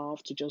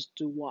myself to just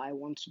do what I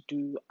want to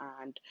do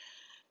and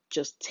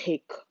just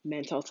take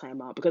mental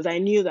time out. Because I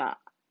knew that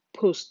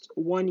post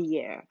 1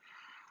 year,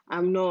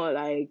 I'm not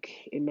like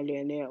a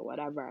millionaire or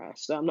whatever.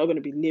 So I'm not going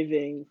to be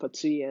living for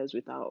 2 years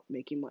without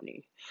making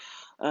money.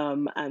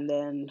 And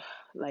then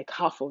like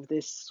half of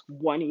this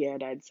 1 year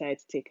that I decided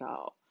to take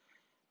out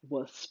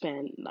was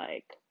spent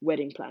like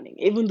wedding planning.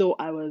 Even though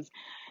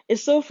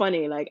it's so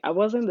funny, like I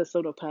wasn't the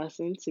sort of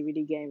person to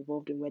really get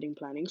involved in wedding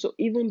planning. So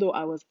even though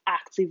I was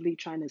actively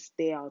trying to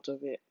stay out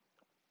of it,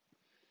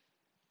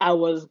 I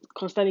was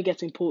constantly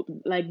getting pulled.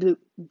 Like the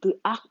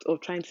act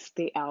of trying to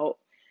stay out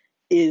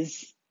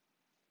is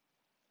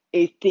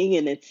a thing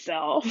in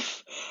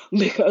itself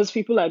because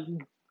people are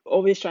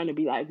always trying to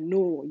be like,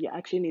 no, you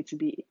actually need to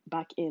be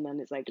back in,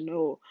 and it's like,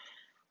 no,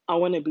 I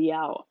want to be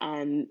out.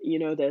 And,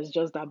 there's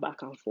just that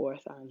back and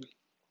forth. And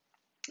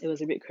it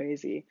was a bit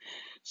crazy.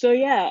 So,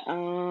 yeah,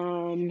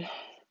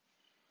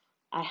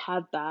 I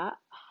had that.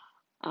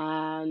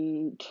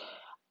 And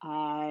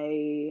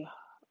I,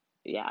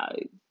 yeah,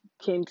 it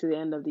came to the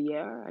end of the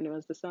year and it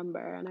was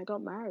December and I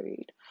got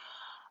married.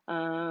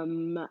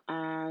 And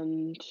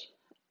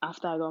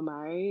after I got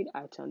married,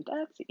 I turned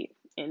 30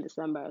 in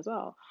December as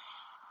well.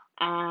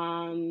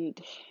 And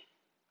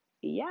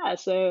yeah,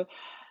 so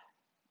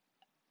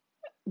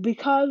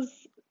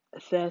because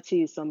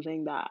 30 is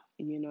something that,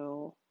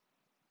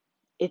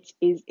 it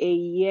is a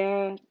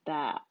year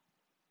that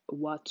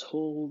we're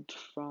told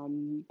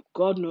from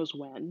God knows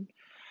when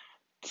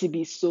to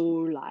be so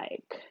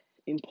like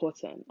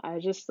important. I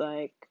just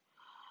like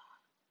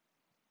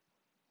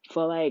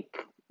for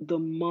like the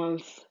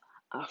month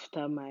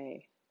after my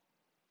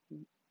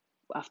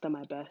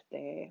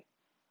birthday,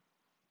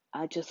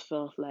 I just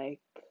felt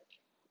like,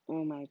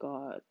 oh my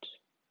God,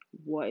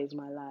 what is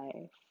my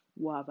life?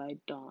 What have I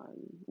done?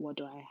 What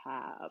do I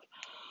have?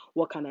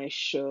 What can I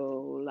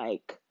show?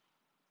 Like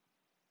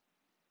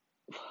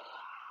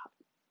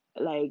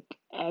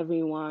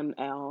everyone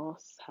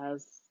else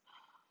has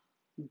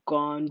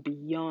gone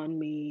beyond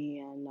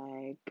me, and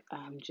like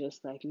I'm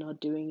just like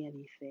not doing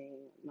anything,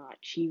 not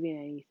achieving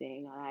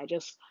anything, and I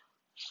just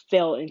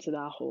fell into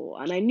that hole.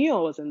 And I knew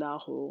I was in that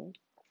hole,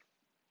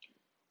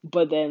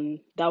 but then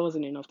that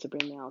wasn't enough to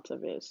bring me out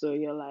of it. So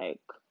you're like,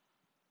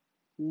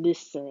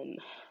 listen,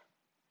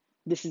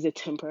 this is a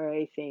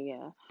temporary thing,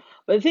 yeah.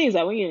 But the thing is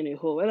that when you're in a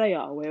hole, whether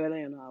you're aware, whether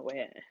you're not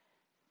aware,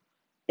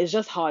 it's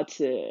just hard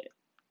to,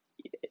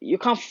 you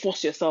can't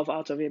force yourself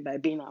out of it by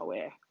being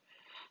aware,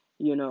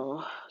 you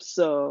know.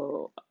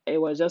 So it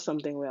was just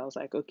something where I was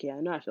like, okay,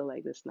 I know I feel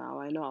like this now.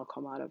 I know I'll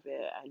come out of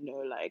it. I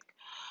know, like,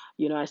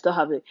 I still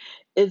have it.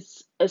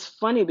 It's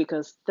funny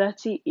because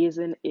 30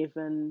 isn't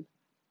even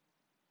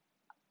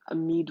a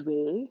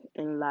midway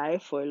in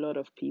life for a lot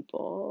of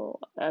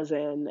people. As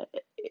in,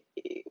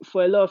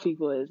 for a lot of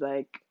people, it's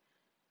like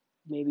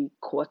maybe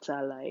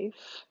quarter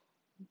life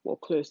or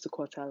close to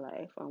quarter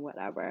life and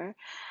whatever.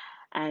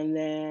 And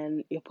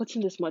then you're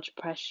putting this much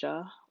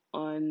pressure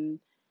on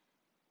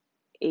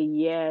a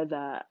year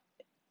that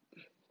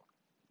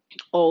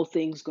all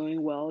things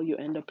going well, you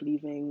end up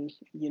leaving,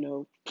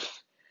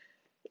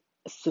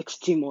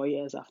 60 more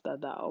years after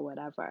that or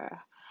whatever.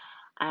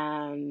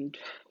 And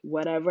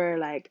whatever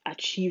like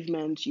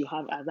achievement you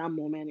have at that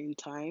moment in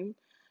time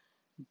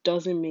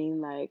doesn't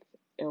mean like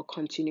it'll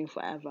continue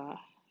forever,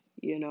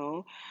 you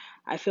know.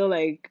 I feel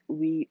like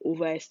we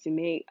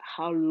overestimate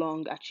how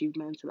long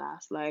achievements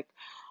last. Like,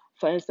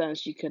 for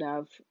instance, you could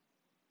have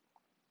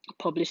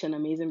published an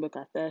amazing book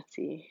at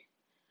 30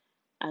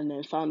 and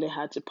then found it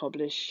hard to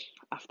publish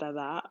after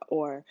that,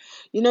 or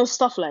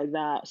stuff like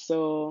that.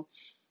 So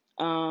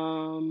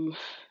um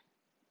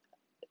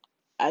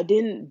I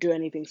didn't do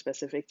anything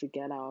specific to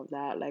get out of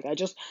that. Like, I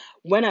just,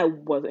 when I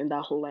was in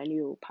that hole, I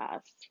knew it would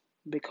pass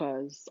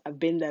because I've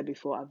been there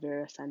before at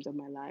various times of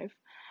my life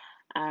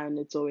and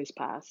it's always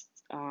passed.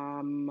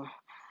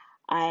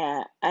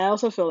 I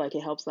also feel like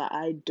it helps that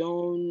I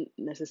don't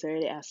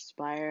necessarily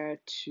aspire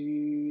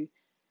to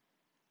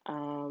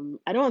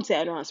I don't want to say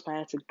I don't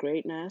aspire to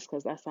greatness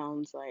because that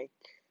sounds like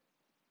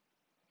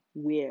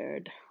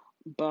weird,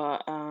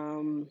 but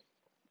I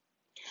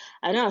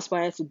don't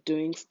aspire to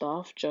doing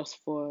stuff just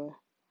for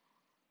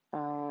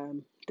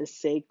the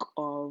sake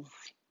of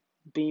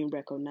being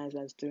recognized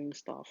as doing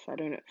stuff. I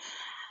don't know.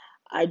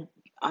 I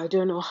I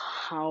don't know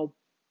how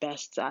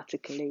best to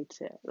articulate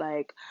it.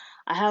 Like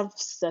I have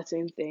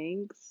certain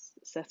things,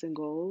 certain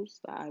goals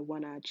that I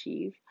want to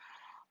achieve,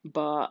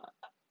 but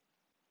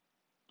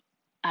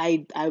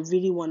I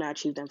really want to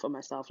achieve them for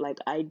myself. Like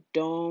I'm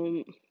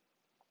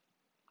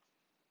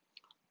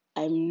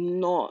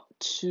not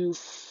too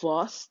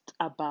fussed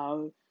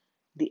about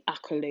the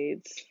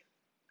accolades,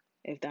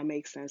 if that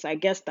makes sense. I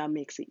guess that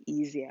makes it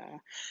easier.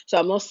 So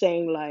I'm not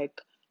saying like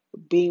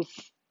being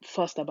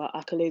fussed about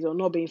accolades or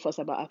not being fussed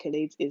about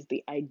accolades is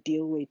the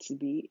ideal way to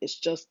be. It's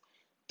just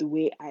the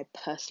way I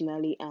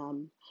personally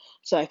am.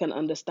 So I can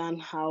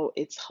understand how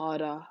it's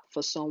harder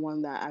for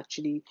someone that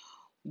actually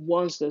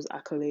wants those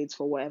accolades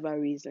for whatever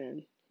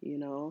reason, you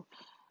know.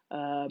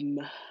 Um,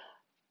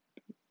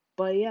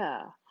 but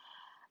yeah.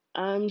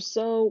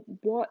 So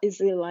what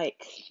is it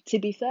like to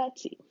be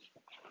 30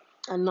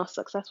 and not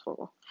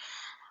successful?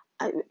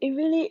 It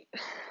really,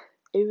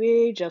 it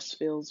really just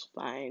feels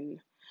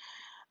fine.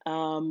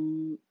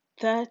 Um,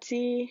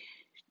 30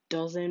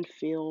 doesn't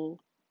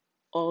feel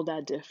all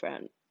that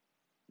different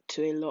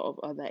to a lot of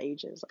other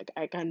ages. Like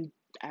I can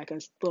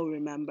still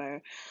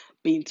remember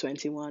being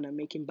 21 and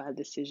making bad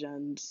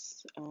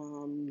decisions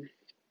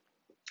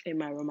in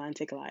my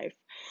romantic life,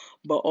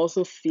 but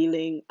also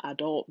feeling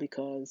adult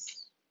because,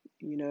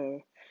 you know,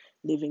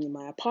 living in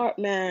my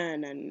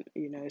apartment and,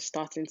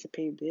 starting to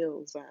pay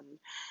bills and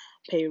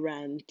pay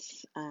rent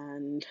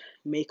and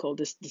make all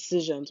these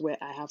decisions where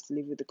I have to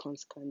live with the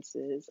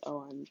consequences.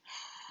 Oh, and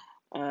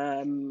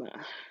um,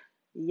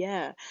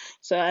 yeah.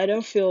 So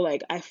I feel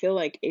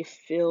like it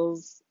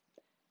feels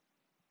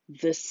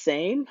the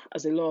same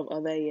as a lot of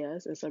other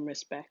years in some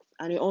respects,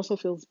 and it also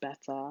feels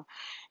better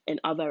in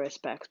other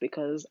respects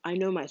because I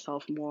know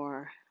myself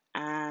more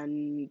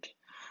and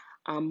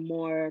I'm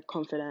more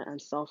confident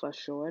and self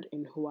assured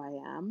in who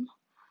I am.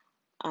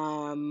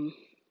 Um,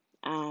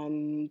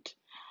 and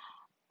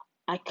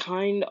I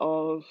kind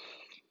of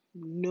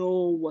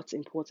know what's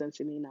important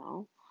to me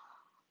now.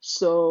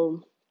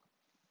 So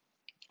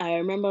I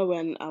remember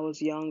when I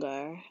was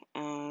younger,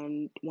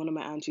 and one of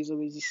my aunties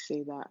always used to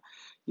say that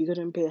you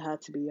couldn't pay her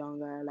to be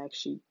younger. Like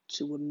she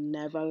would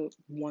never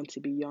want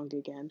to be young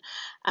again.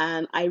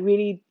 And I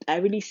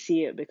really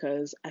see it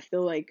because I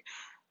feel like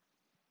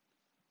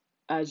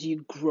as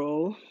you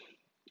grow,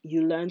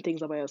 you learn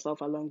things about yourself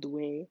along the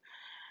way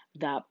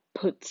that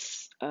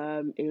puts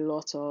a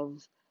lot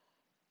of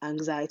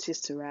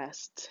anxieties to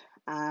rest.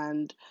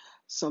 And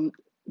some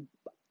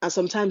and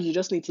sometimes you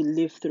just need to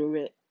live through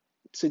it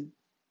to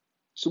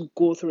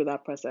go through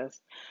that process,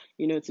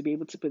 to be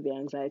able to put the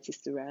anxieties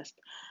to rest.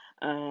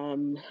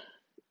 Um,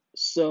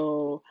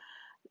 so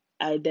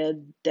there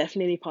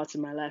definitely parts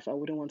of my life I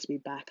wouldn't want to be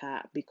back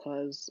at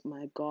because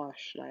my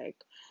gosh, like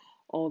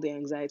all the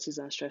anxieties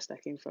and stress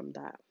that came from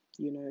that,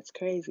 it's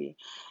crazy.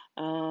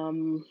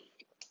 Um,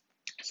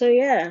 so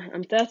yeah,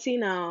 I'm 30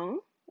 now,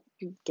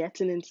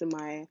 getting into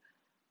my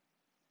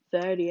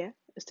third year.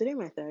 It's today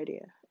my third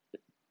year,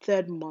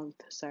 third month,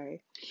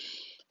 sorry,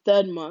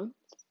 third month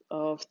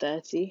of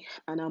 30,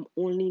 and I'm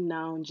only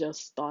now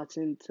just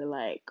starting to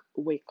like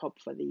wake up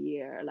for the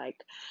year.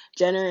 Like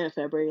January and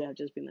February I've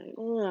just been like,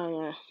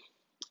 oh,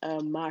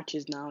 March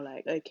is now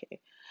like, okay,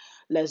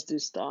 let's do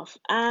stuff.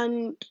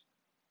 And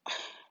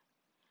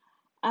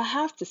I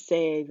have to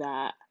say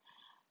that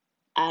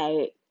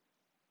i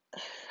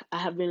I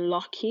have been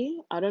lucky.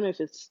 I don't know if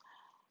it's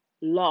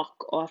luck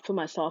or I've put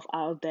myself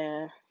out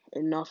there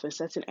enough in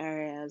certain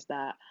areas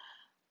that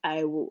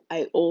I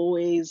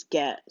always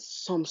get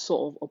some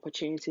sort of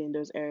opportunity in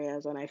those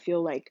areas, and I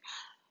feel like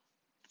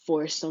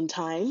for some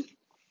time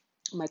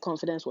my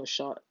confidence was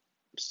shot,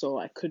 so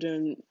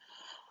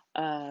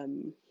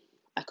um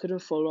I couldn't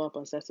follow up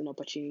on certain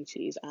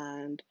opportunities,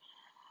 and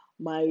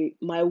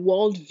my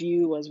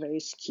worldview was very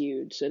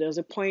skewed. So there was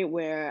a point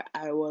where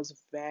I was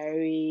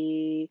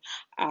very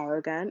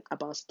arrogant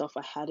about stuff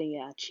I hadn't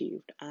yet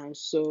achieved. And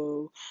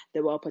so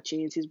there were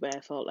opportunities where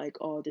I felt like,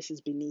 oh, this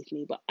is beneath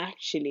me. But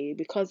actually,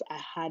 because I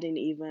hadn't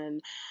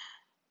even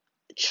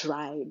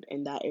tried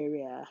in that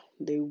area,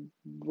 they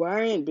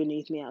weren't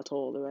beneath me at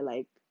all. They were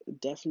like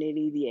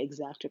definitely the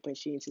exact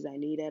opportunities I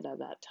needed at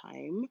that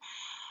time.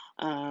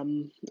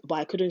 But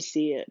I couldn't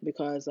see it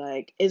because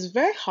like it's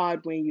very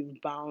hard when you've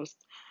bounced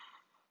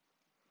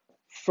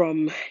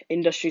from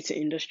industry to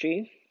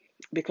industry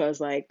because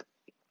like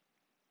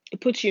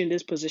it puts you in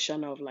this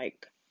position of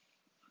like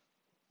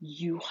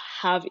you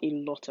have a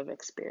lot of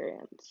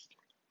experience,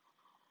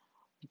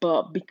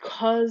 but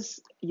because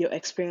your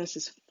experience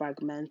is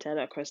fragmented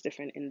across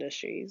different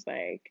industries,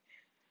 like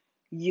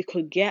you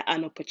could get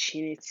an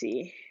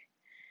opportunity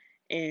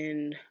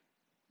in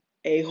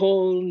a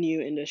whole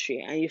new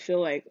industry and you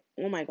feel like,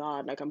 oh my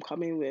God, like I'm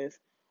coming with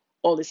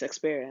all this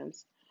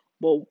experience.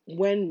 But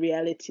when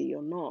reality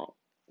you're not.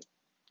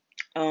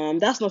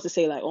 That's not to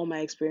say like all my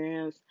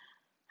experience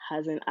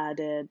hasn't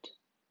added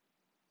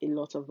a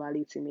lot of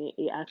value to me.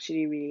 It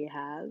actually really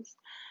has.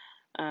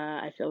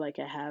 I feel like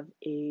I have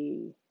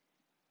a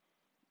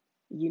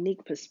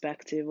unique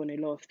perspective on a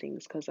lot of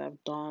things because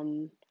I've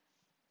done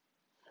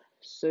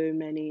so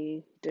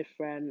many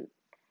different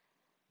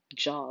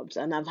jobs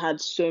and I've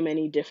had so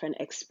many different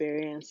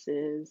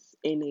experiences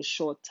in a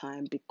short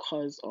time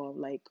because of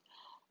like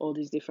all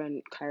these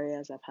different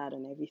careers I've had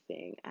and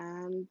everything.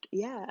 And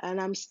yeah, and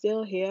I'm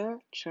still here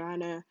trying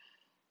to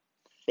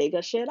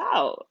figure shit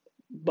out.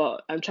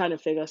 But I'm trying to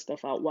figure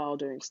stuff out while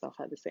doing stuff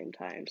at the same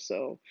time.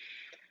 So,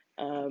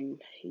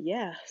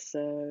 yeah,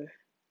 so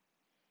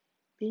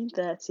being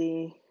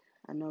 30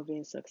 and not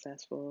being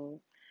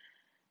successful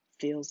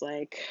feels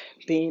like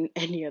being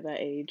any other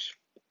age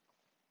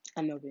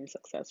and not being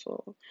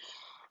successful.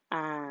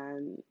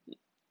 And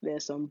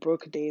there's some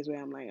broke days where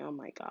I'm like, oh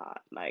my God,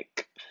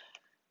 like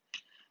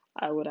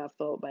I would have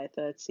thought by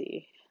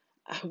 30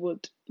 I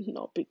would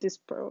not be this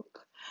broke.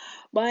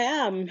 But I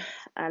am,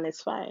 and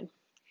it's fine.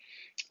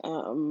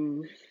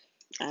 Um,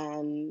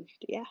 and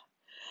yeah,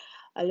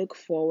 I look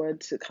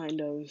forward to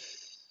kind of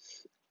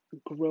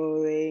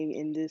growing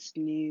in this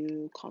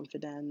new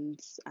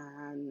confidence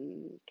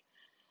and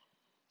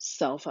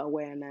self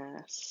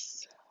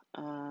awareness,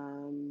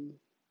 um,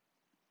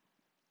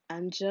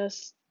 and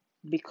just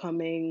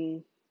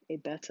becoming a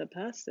better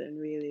person,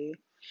 really.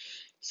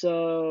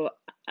 So,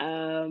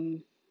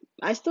 um,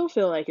 I still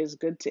feel like it's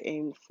good to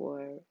aim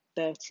for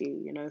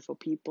 30, for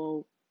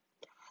people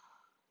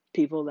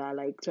that are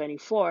like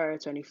 24,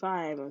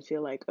 25, and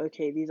feel like,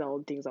 okay, these are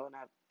all things I want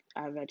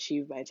to have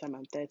achieved by the time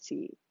I'm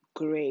 30.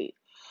 Great.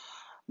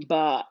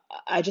 But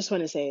I just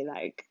want to say,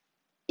 like,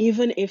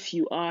 even if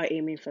you are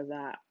aiming for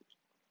that,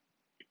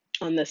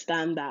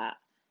 understand that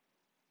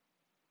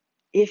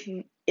if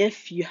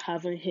if you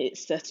haven't hit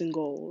certain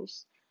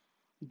goals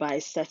by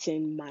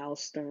certain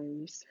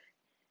milestones,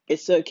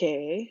 it's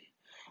okay.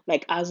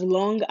 Like as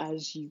long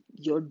as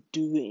you're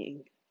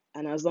doing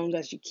and as long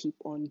as you keep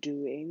on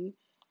doing,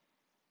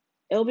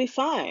 it'll be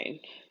fine.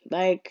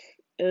 Like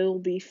it'll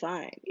be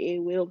fine.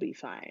 It will be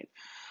fine.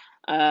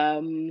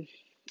 Um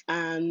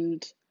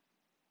and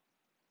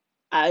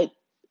I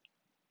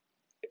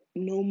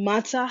no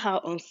matter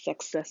how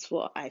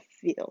unsuccessful I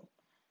feel,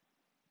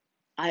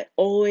 I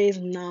always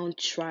now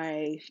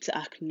try to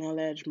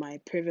acknowledge my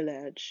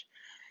privilege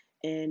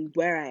in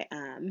where I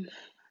am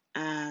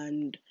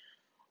and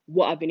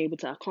what I've been able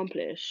to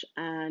accomplish,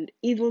 and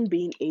even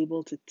being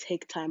able to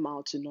take time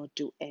out to not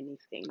do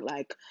anything.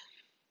 Like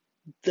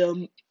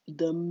the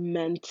the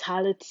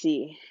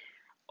mentality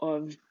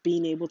of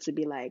being able to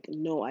be like,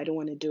 no, I don't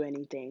want to do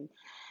anything.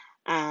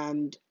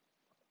 And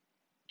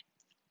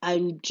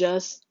I'm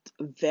just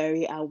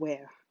very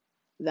aware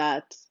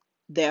that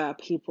there are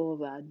people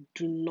that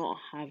do not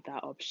have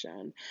that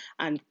option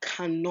and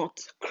cannot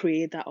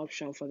create that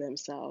option for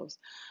themselves.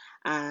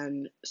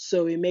 And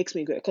so it makes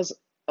me good because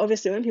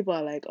obviously when people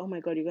are like, oh my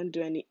God, you're going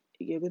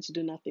to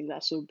do nothing,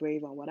 that's so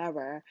brave and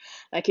whatever,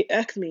 like it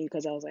irked me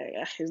because I was like,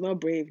 "Ah, he's not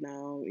brave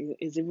now.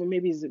 It's even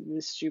maybe he's a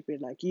bit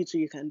stupid, like you too,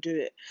 you can do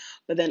it."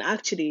 But then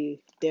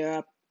actually there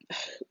are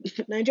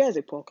Nigeria is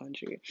a poor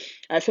country.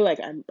 I feel like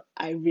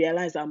I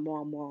realize that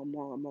more and more and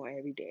more and more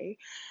every day.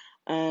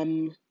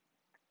 Um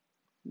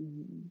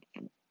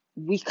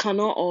we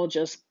cannot all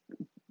just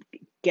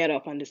get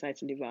up and decide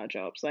to leave our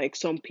jobs. Like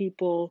some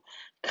people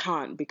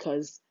can't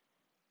because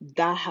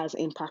that has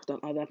impact on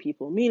other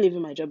people. Me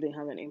leaving my job didn't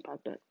have an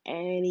impact on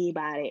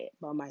anybody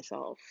but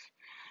myself.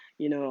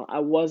 I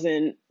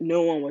wasn't,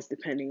 no one was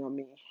depending on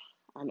me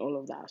and all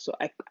of that. So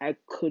I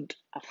could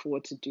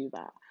afford to do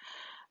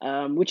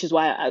that. Which is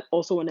why I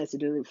also wanted to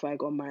do it before I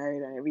got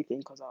married and everything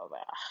because I was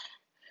like,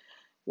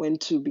 when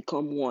two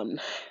become one,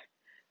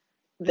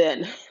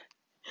 then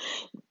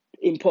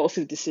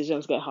impulsive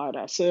decisions get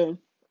harder. So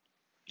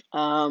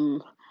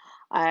um,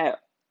 I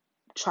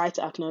try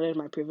to acknowledge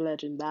my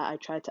privilege in that. I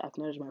try to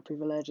acknowledge my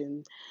privilege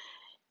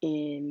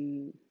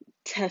in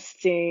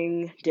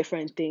testing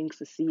different things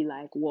to see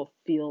like what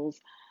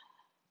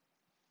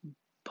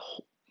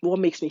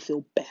makes me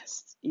feel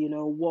best,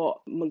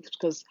 what makes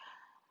because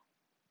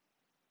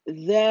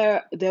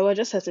there were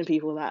just certain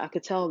people that I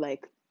could tell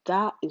like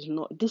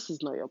this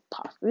is not your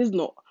path.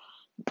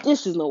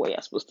 This is not what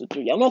you're supposed to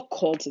do. You're not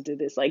called to do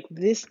this. Like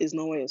this is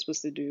not what you're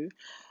supposed to do.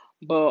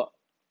 But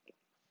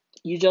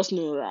you just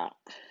know that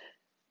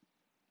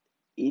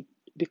it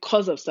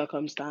because of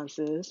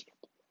circumstances,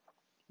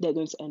 they're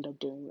going to end up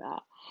doing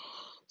that.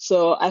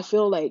 So I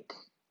feel like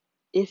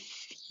if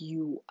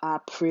you are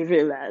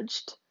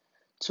privileged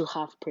to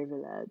have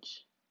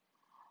privilege,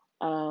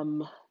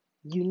 um,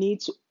 you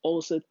need to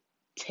also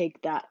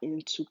take that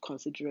into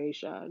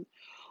consideration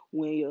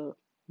when you're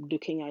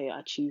looking at your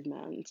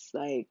achievements.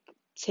 Like,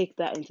 take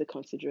that into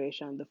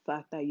consideration the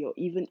fact that you're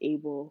even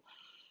able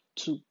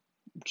to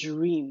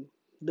dream,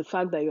 the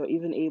fact that you're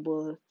even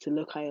able to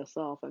look at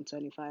yourself at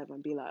 25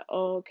 and be like,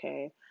 oh,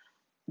 okay,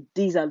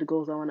 these are the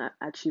goals I want to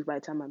achieve by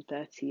the time I'm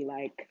 30.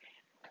 Like,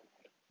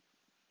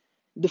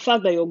 the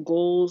fact that your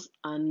goals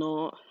are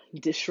not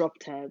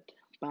disrupted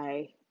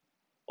by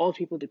all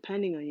people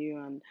depending on you,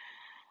 and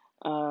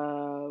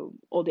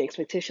all the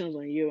expectations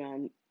on you,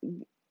 and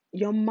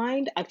your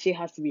mind actually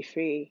has to be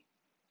free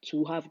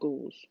to have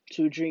goals,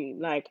 to dream.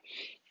 Like,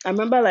 I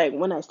remember, like,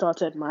 when I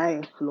started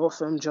my law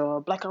firm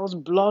job, like, I was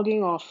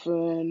blogging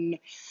often.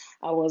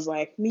 I was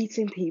like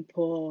meeting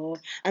people,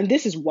 and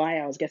this is why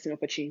I was getting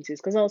opportunities,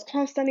 because I was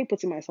constantly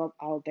putting myself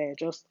out there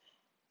just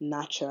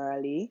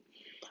naturally.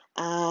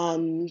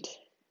 And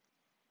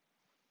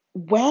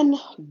when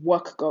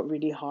work got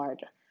really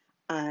hard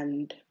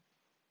and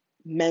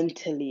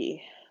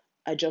mentally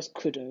I just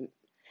couldn't,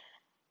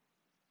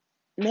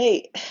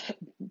 mate,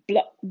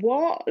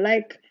 what?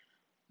 Like,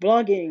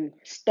 blogging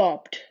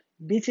stopped,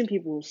 meeting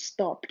people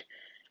stopped,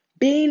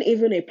 being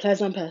even a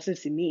pleasant person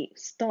to me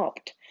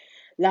stopped.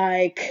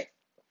 Like,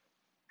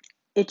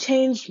 it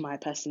changed my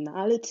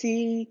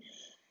personality.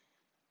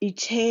 It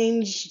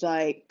changed,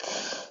 like,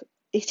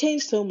 it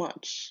changed so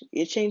much.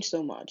 It changed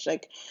so much.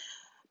 Like,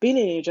 being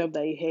in a job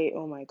that you hate,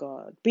 oh my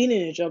God. Being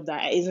in a job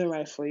that isn't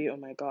right for you, oh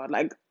my God.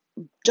 Like,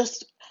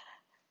 just,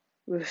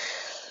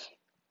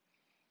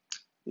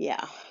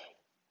 yeah.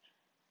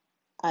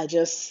 I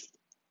just,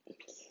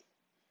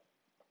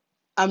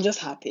 I'm just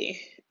happy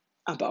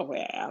about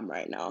where I am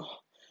right now.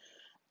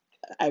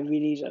 I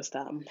really just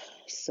am.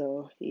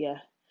 So, yeah.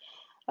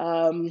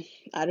 Um,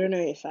 I don't know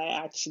if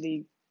I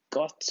actually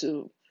got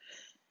to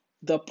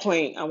the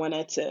point I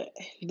wanted to.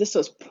 This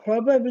was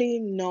probably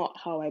not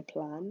how I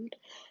planned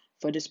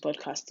for this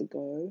podcast to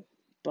go,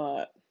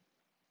 but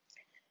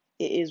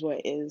it is what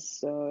it is.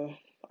 So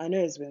I know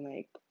it's been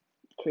like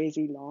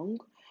crazy long.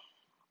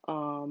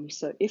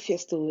 So if you're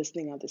still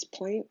listening at this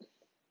point,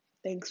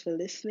 thanks for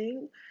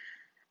listening,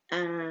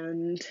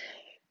 and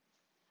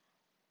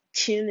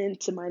tune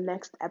into my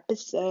next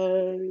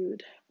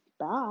episode.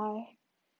 Bye.